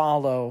to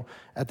follow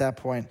at that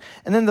point.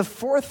 And then the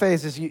 4th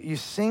phase is you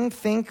sing,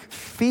 think,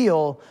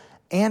 feel,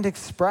 and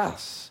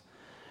express.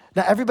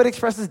 Now, everybody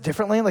expresses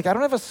differently. Like, I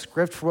don't have a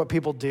script for what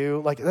people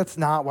do. Like, that's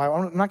not why.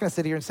 I'm not going to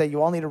sit here and say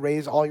you all need to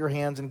raise all your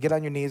hands and get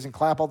on your knees and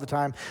clap all the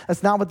time.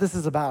 That's not what this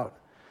is about.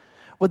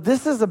 What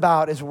this is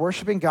about is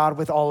worshiping God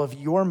with all of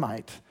your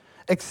might,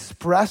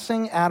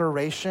 expressing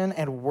adoration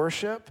and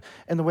worship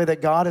in the way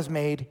that God has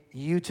made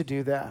you to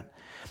do that.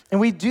 And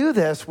we do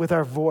this with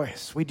our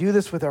voice. We do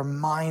this with our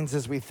minds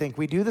as we think.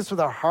 We do this with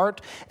our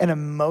heart and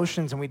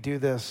emotions, and we do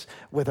this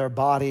with our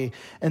body.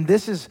 And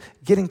this is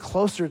getting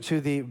closer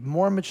to the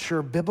more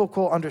mature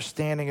biblical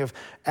understanding of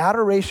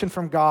adoration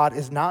from God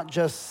is not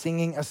just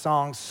singing a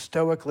song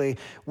stoically.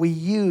 We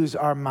use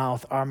our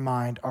mouth, our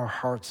mind, our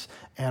hearts,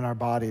 and our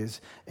bodies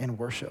in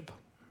worship.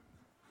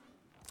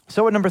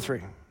 So at number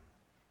 3,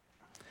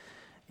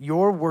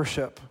 your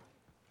worship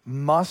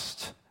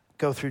must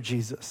go through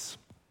Jesus.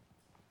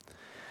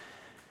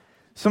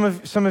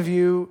 Some of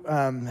you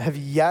have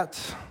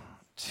yet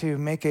to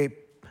make a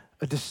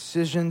a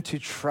decision to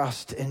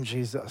trust in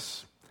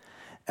Jesus.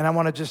 And I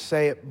want to just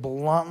say it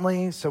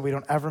bluntly so we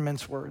don't ever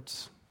mince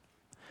words.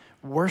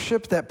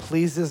 Worship that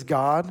pleases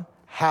God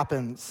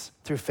happens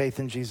through faith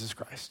in Jesus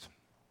Christ.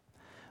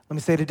 Let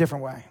me say it a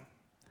different way.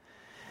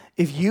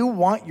 If you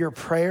want your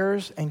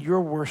prayers and your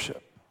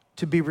worship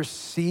to be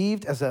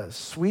received as a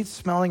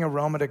sweet-smelling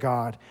aroma to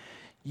God,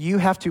 you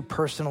have to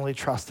personally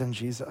trust in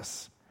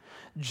Jesus.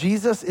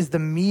 Jesus is the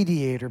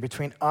mediator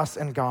between us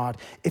and God.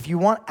 If you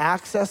want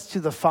access to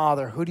the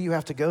Father, who do you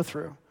have to go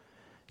through?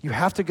 You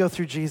have to go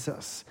through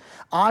Jesus.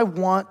 I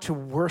want to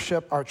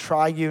worship our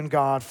triune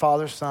God,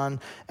 Father,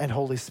 Son, and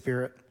Holy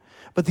Spirit.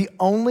 But the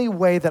only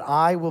way that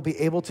I will be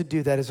able to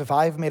do that is if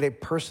I have made a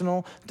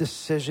personal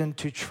decision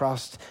to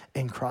trust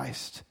in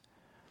Christ.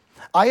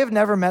 I have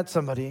never met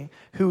somebody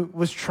who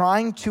was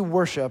trying to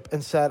worship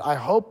and said, I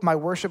hope my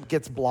worship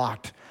gets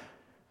blocked.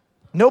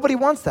 Nobody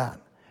wants that.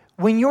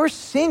 When you're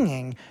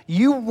singing,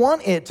 you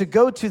want it to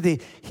go to the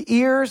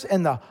ears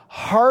and the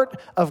heart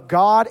of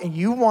God, and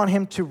you want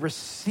him to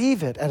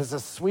receive it as a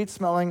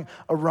sweet-smelling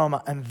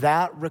aroma, and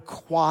that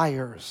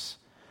requires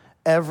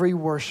every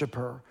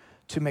worshiper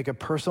to make a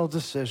personal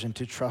decision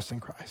to trust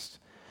in Christ.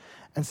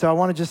 And so I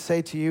want to just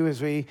say to you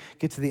as we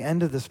get to the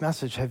end of this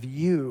message, have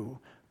you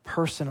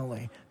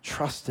personally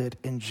trusted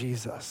in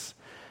Jesus?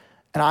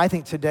 And I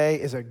think today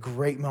is a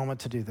great moment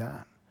to do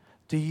that.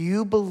 Do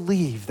you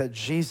believe that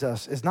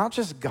Jesus is not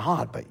just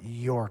God, but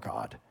your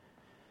God?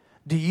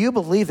 Do you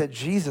believe that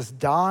Jesus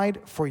died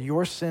for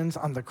your sins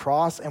on the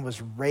cross and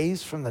was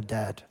raised from the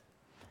dead?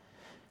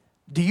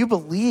 Do you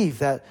believe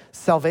that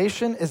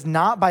salvation is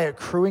not by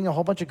accruing a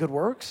whole bunch of good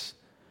works,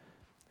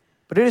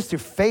 but it is through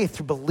faith,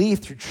 through belief,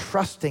 through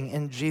trusting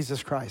in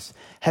Jesus Christ?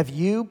 Have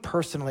you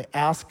personally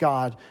asked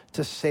God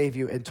to save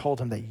you and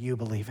told him that you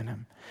believe in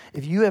him?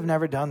 If you have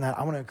never done that,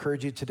 I want to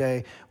encourage you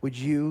today, would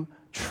you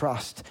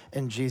trust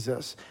in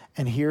Jesus?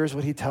 And here's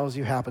what he tells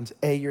you happens.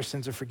 A, your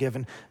sins are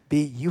forgiven.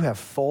 B, you have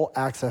full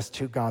access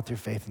to God through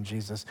faith in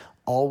Jesus,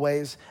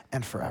 always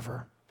and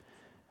forever.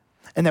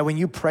 And that when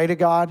you pray to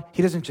God,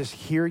 he doesn't just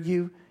hear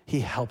you,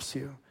 he helps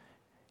you.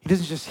 He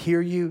doesn't just hear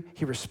you,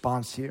 he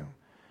responds to you.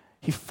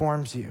 He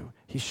forms you,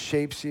 he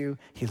shapes you,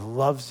 he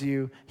loves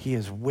you, he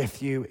is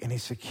with you, and he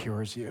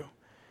secures you.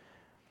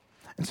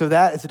 And so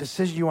that is a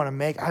decision you want to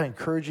make. I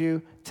encourage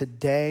you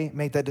today,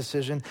 make that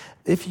decision.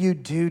 If you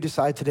do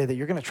decide today that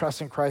you're going to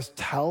trust in Christ,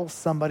 tell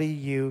somebody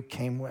you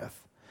came with.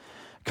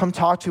 Come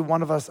talk to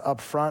one of us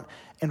up front,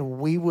 and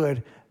we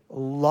would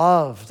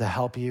love to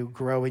help you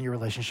grow in your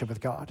relationship with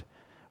God.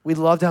 We'd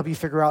love to help you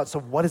figure out, so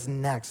what is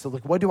next? So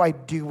like, what do I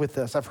do with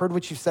this? I've heard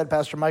what you said,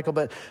 Pastor Michael,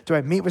 but do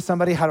I meet with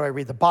somebody? How do I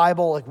read the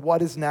Bible? Like,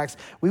 what is next?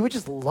 We would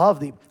just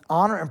love the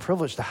honor and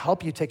privilege to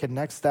help you take a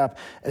next step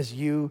as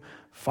you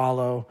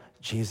follow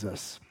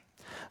Jesus.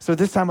 So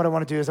this time what I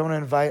want to do is I want to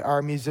invite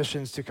our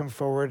musicians to come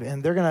forward,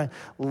 and they're going to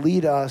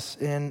lead us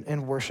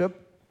in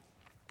worship.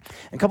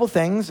 A couple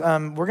things.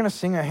 We're going to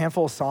sing a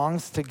handful of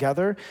songs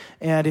together.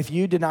 And if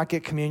you did not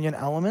get communion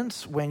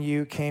elements when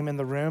you came in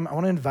the room, I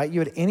want to invite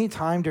you at any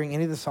time during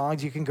any of the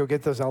songs, you can go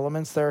get those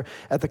elements. They're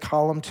at the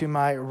column to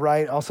my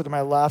right, also to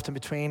my left, and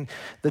between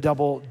the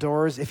double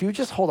doors. If you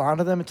just hold on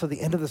to them until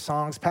the end of the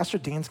songs, Pastor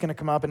Dean's going to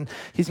come up and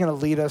he's going to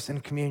lead us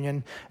in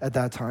communion at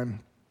that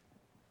time.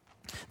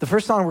 The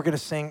first song we're going to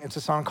sing, it's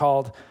a song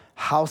called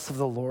House of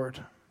the Lord.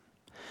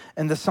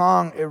 And the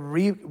song, it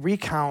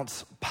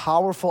recounts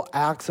powerful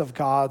acts of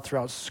God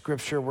throughout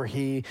Scripture where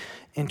he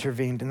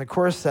intervened. And the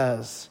chorus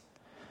says,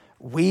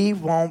 we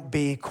won't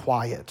be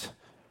quiet.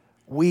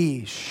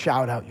 We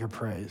shout out your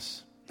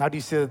praise. Now, do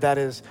you see that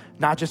is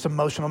not just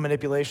emotional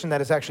manipulation?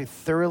 That is actually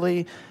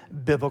thoroughly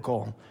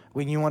biblical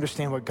when you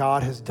understand what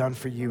God has done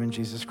for you in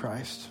Jesus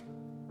Christ.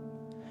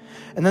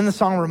 And then the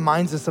song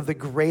reminds us of the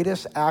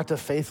greatest act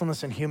of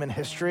faithfulness in human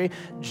history,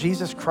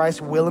 Jesus Christ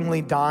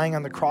willingly dying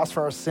on the cross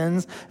for our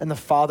sins and the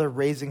Father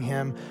raising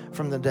him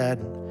from the dead.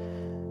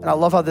 And I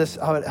love how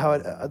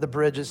the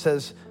bridge, it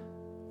says,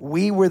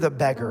 we were the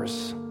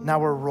beggars, now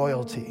we're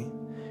royalty.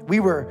 We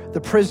were the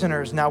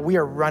prisoners, now we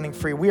are running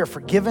free. We are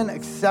forgiven,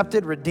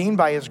 accepted, redeemed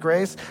by his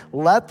grace.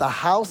 Let the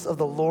house of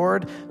the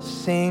Lord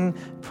sing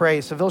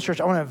praise. So Village Church,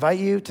 I want to invite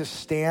you to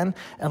stand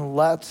and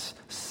let's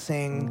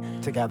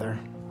sing together.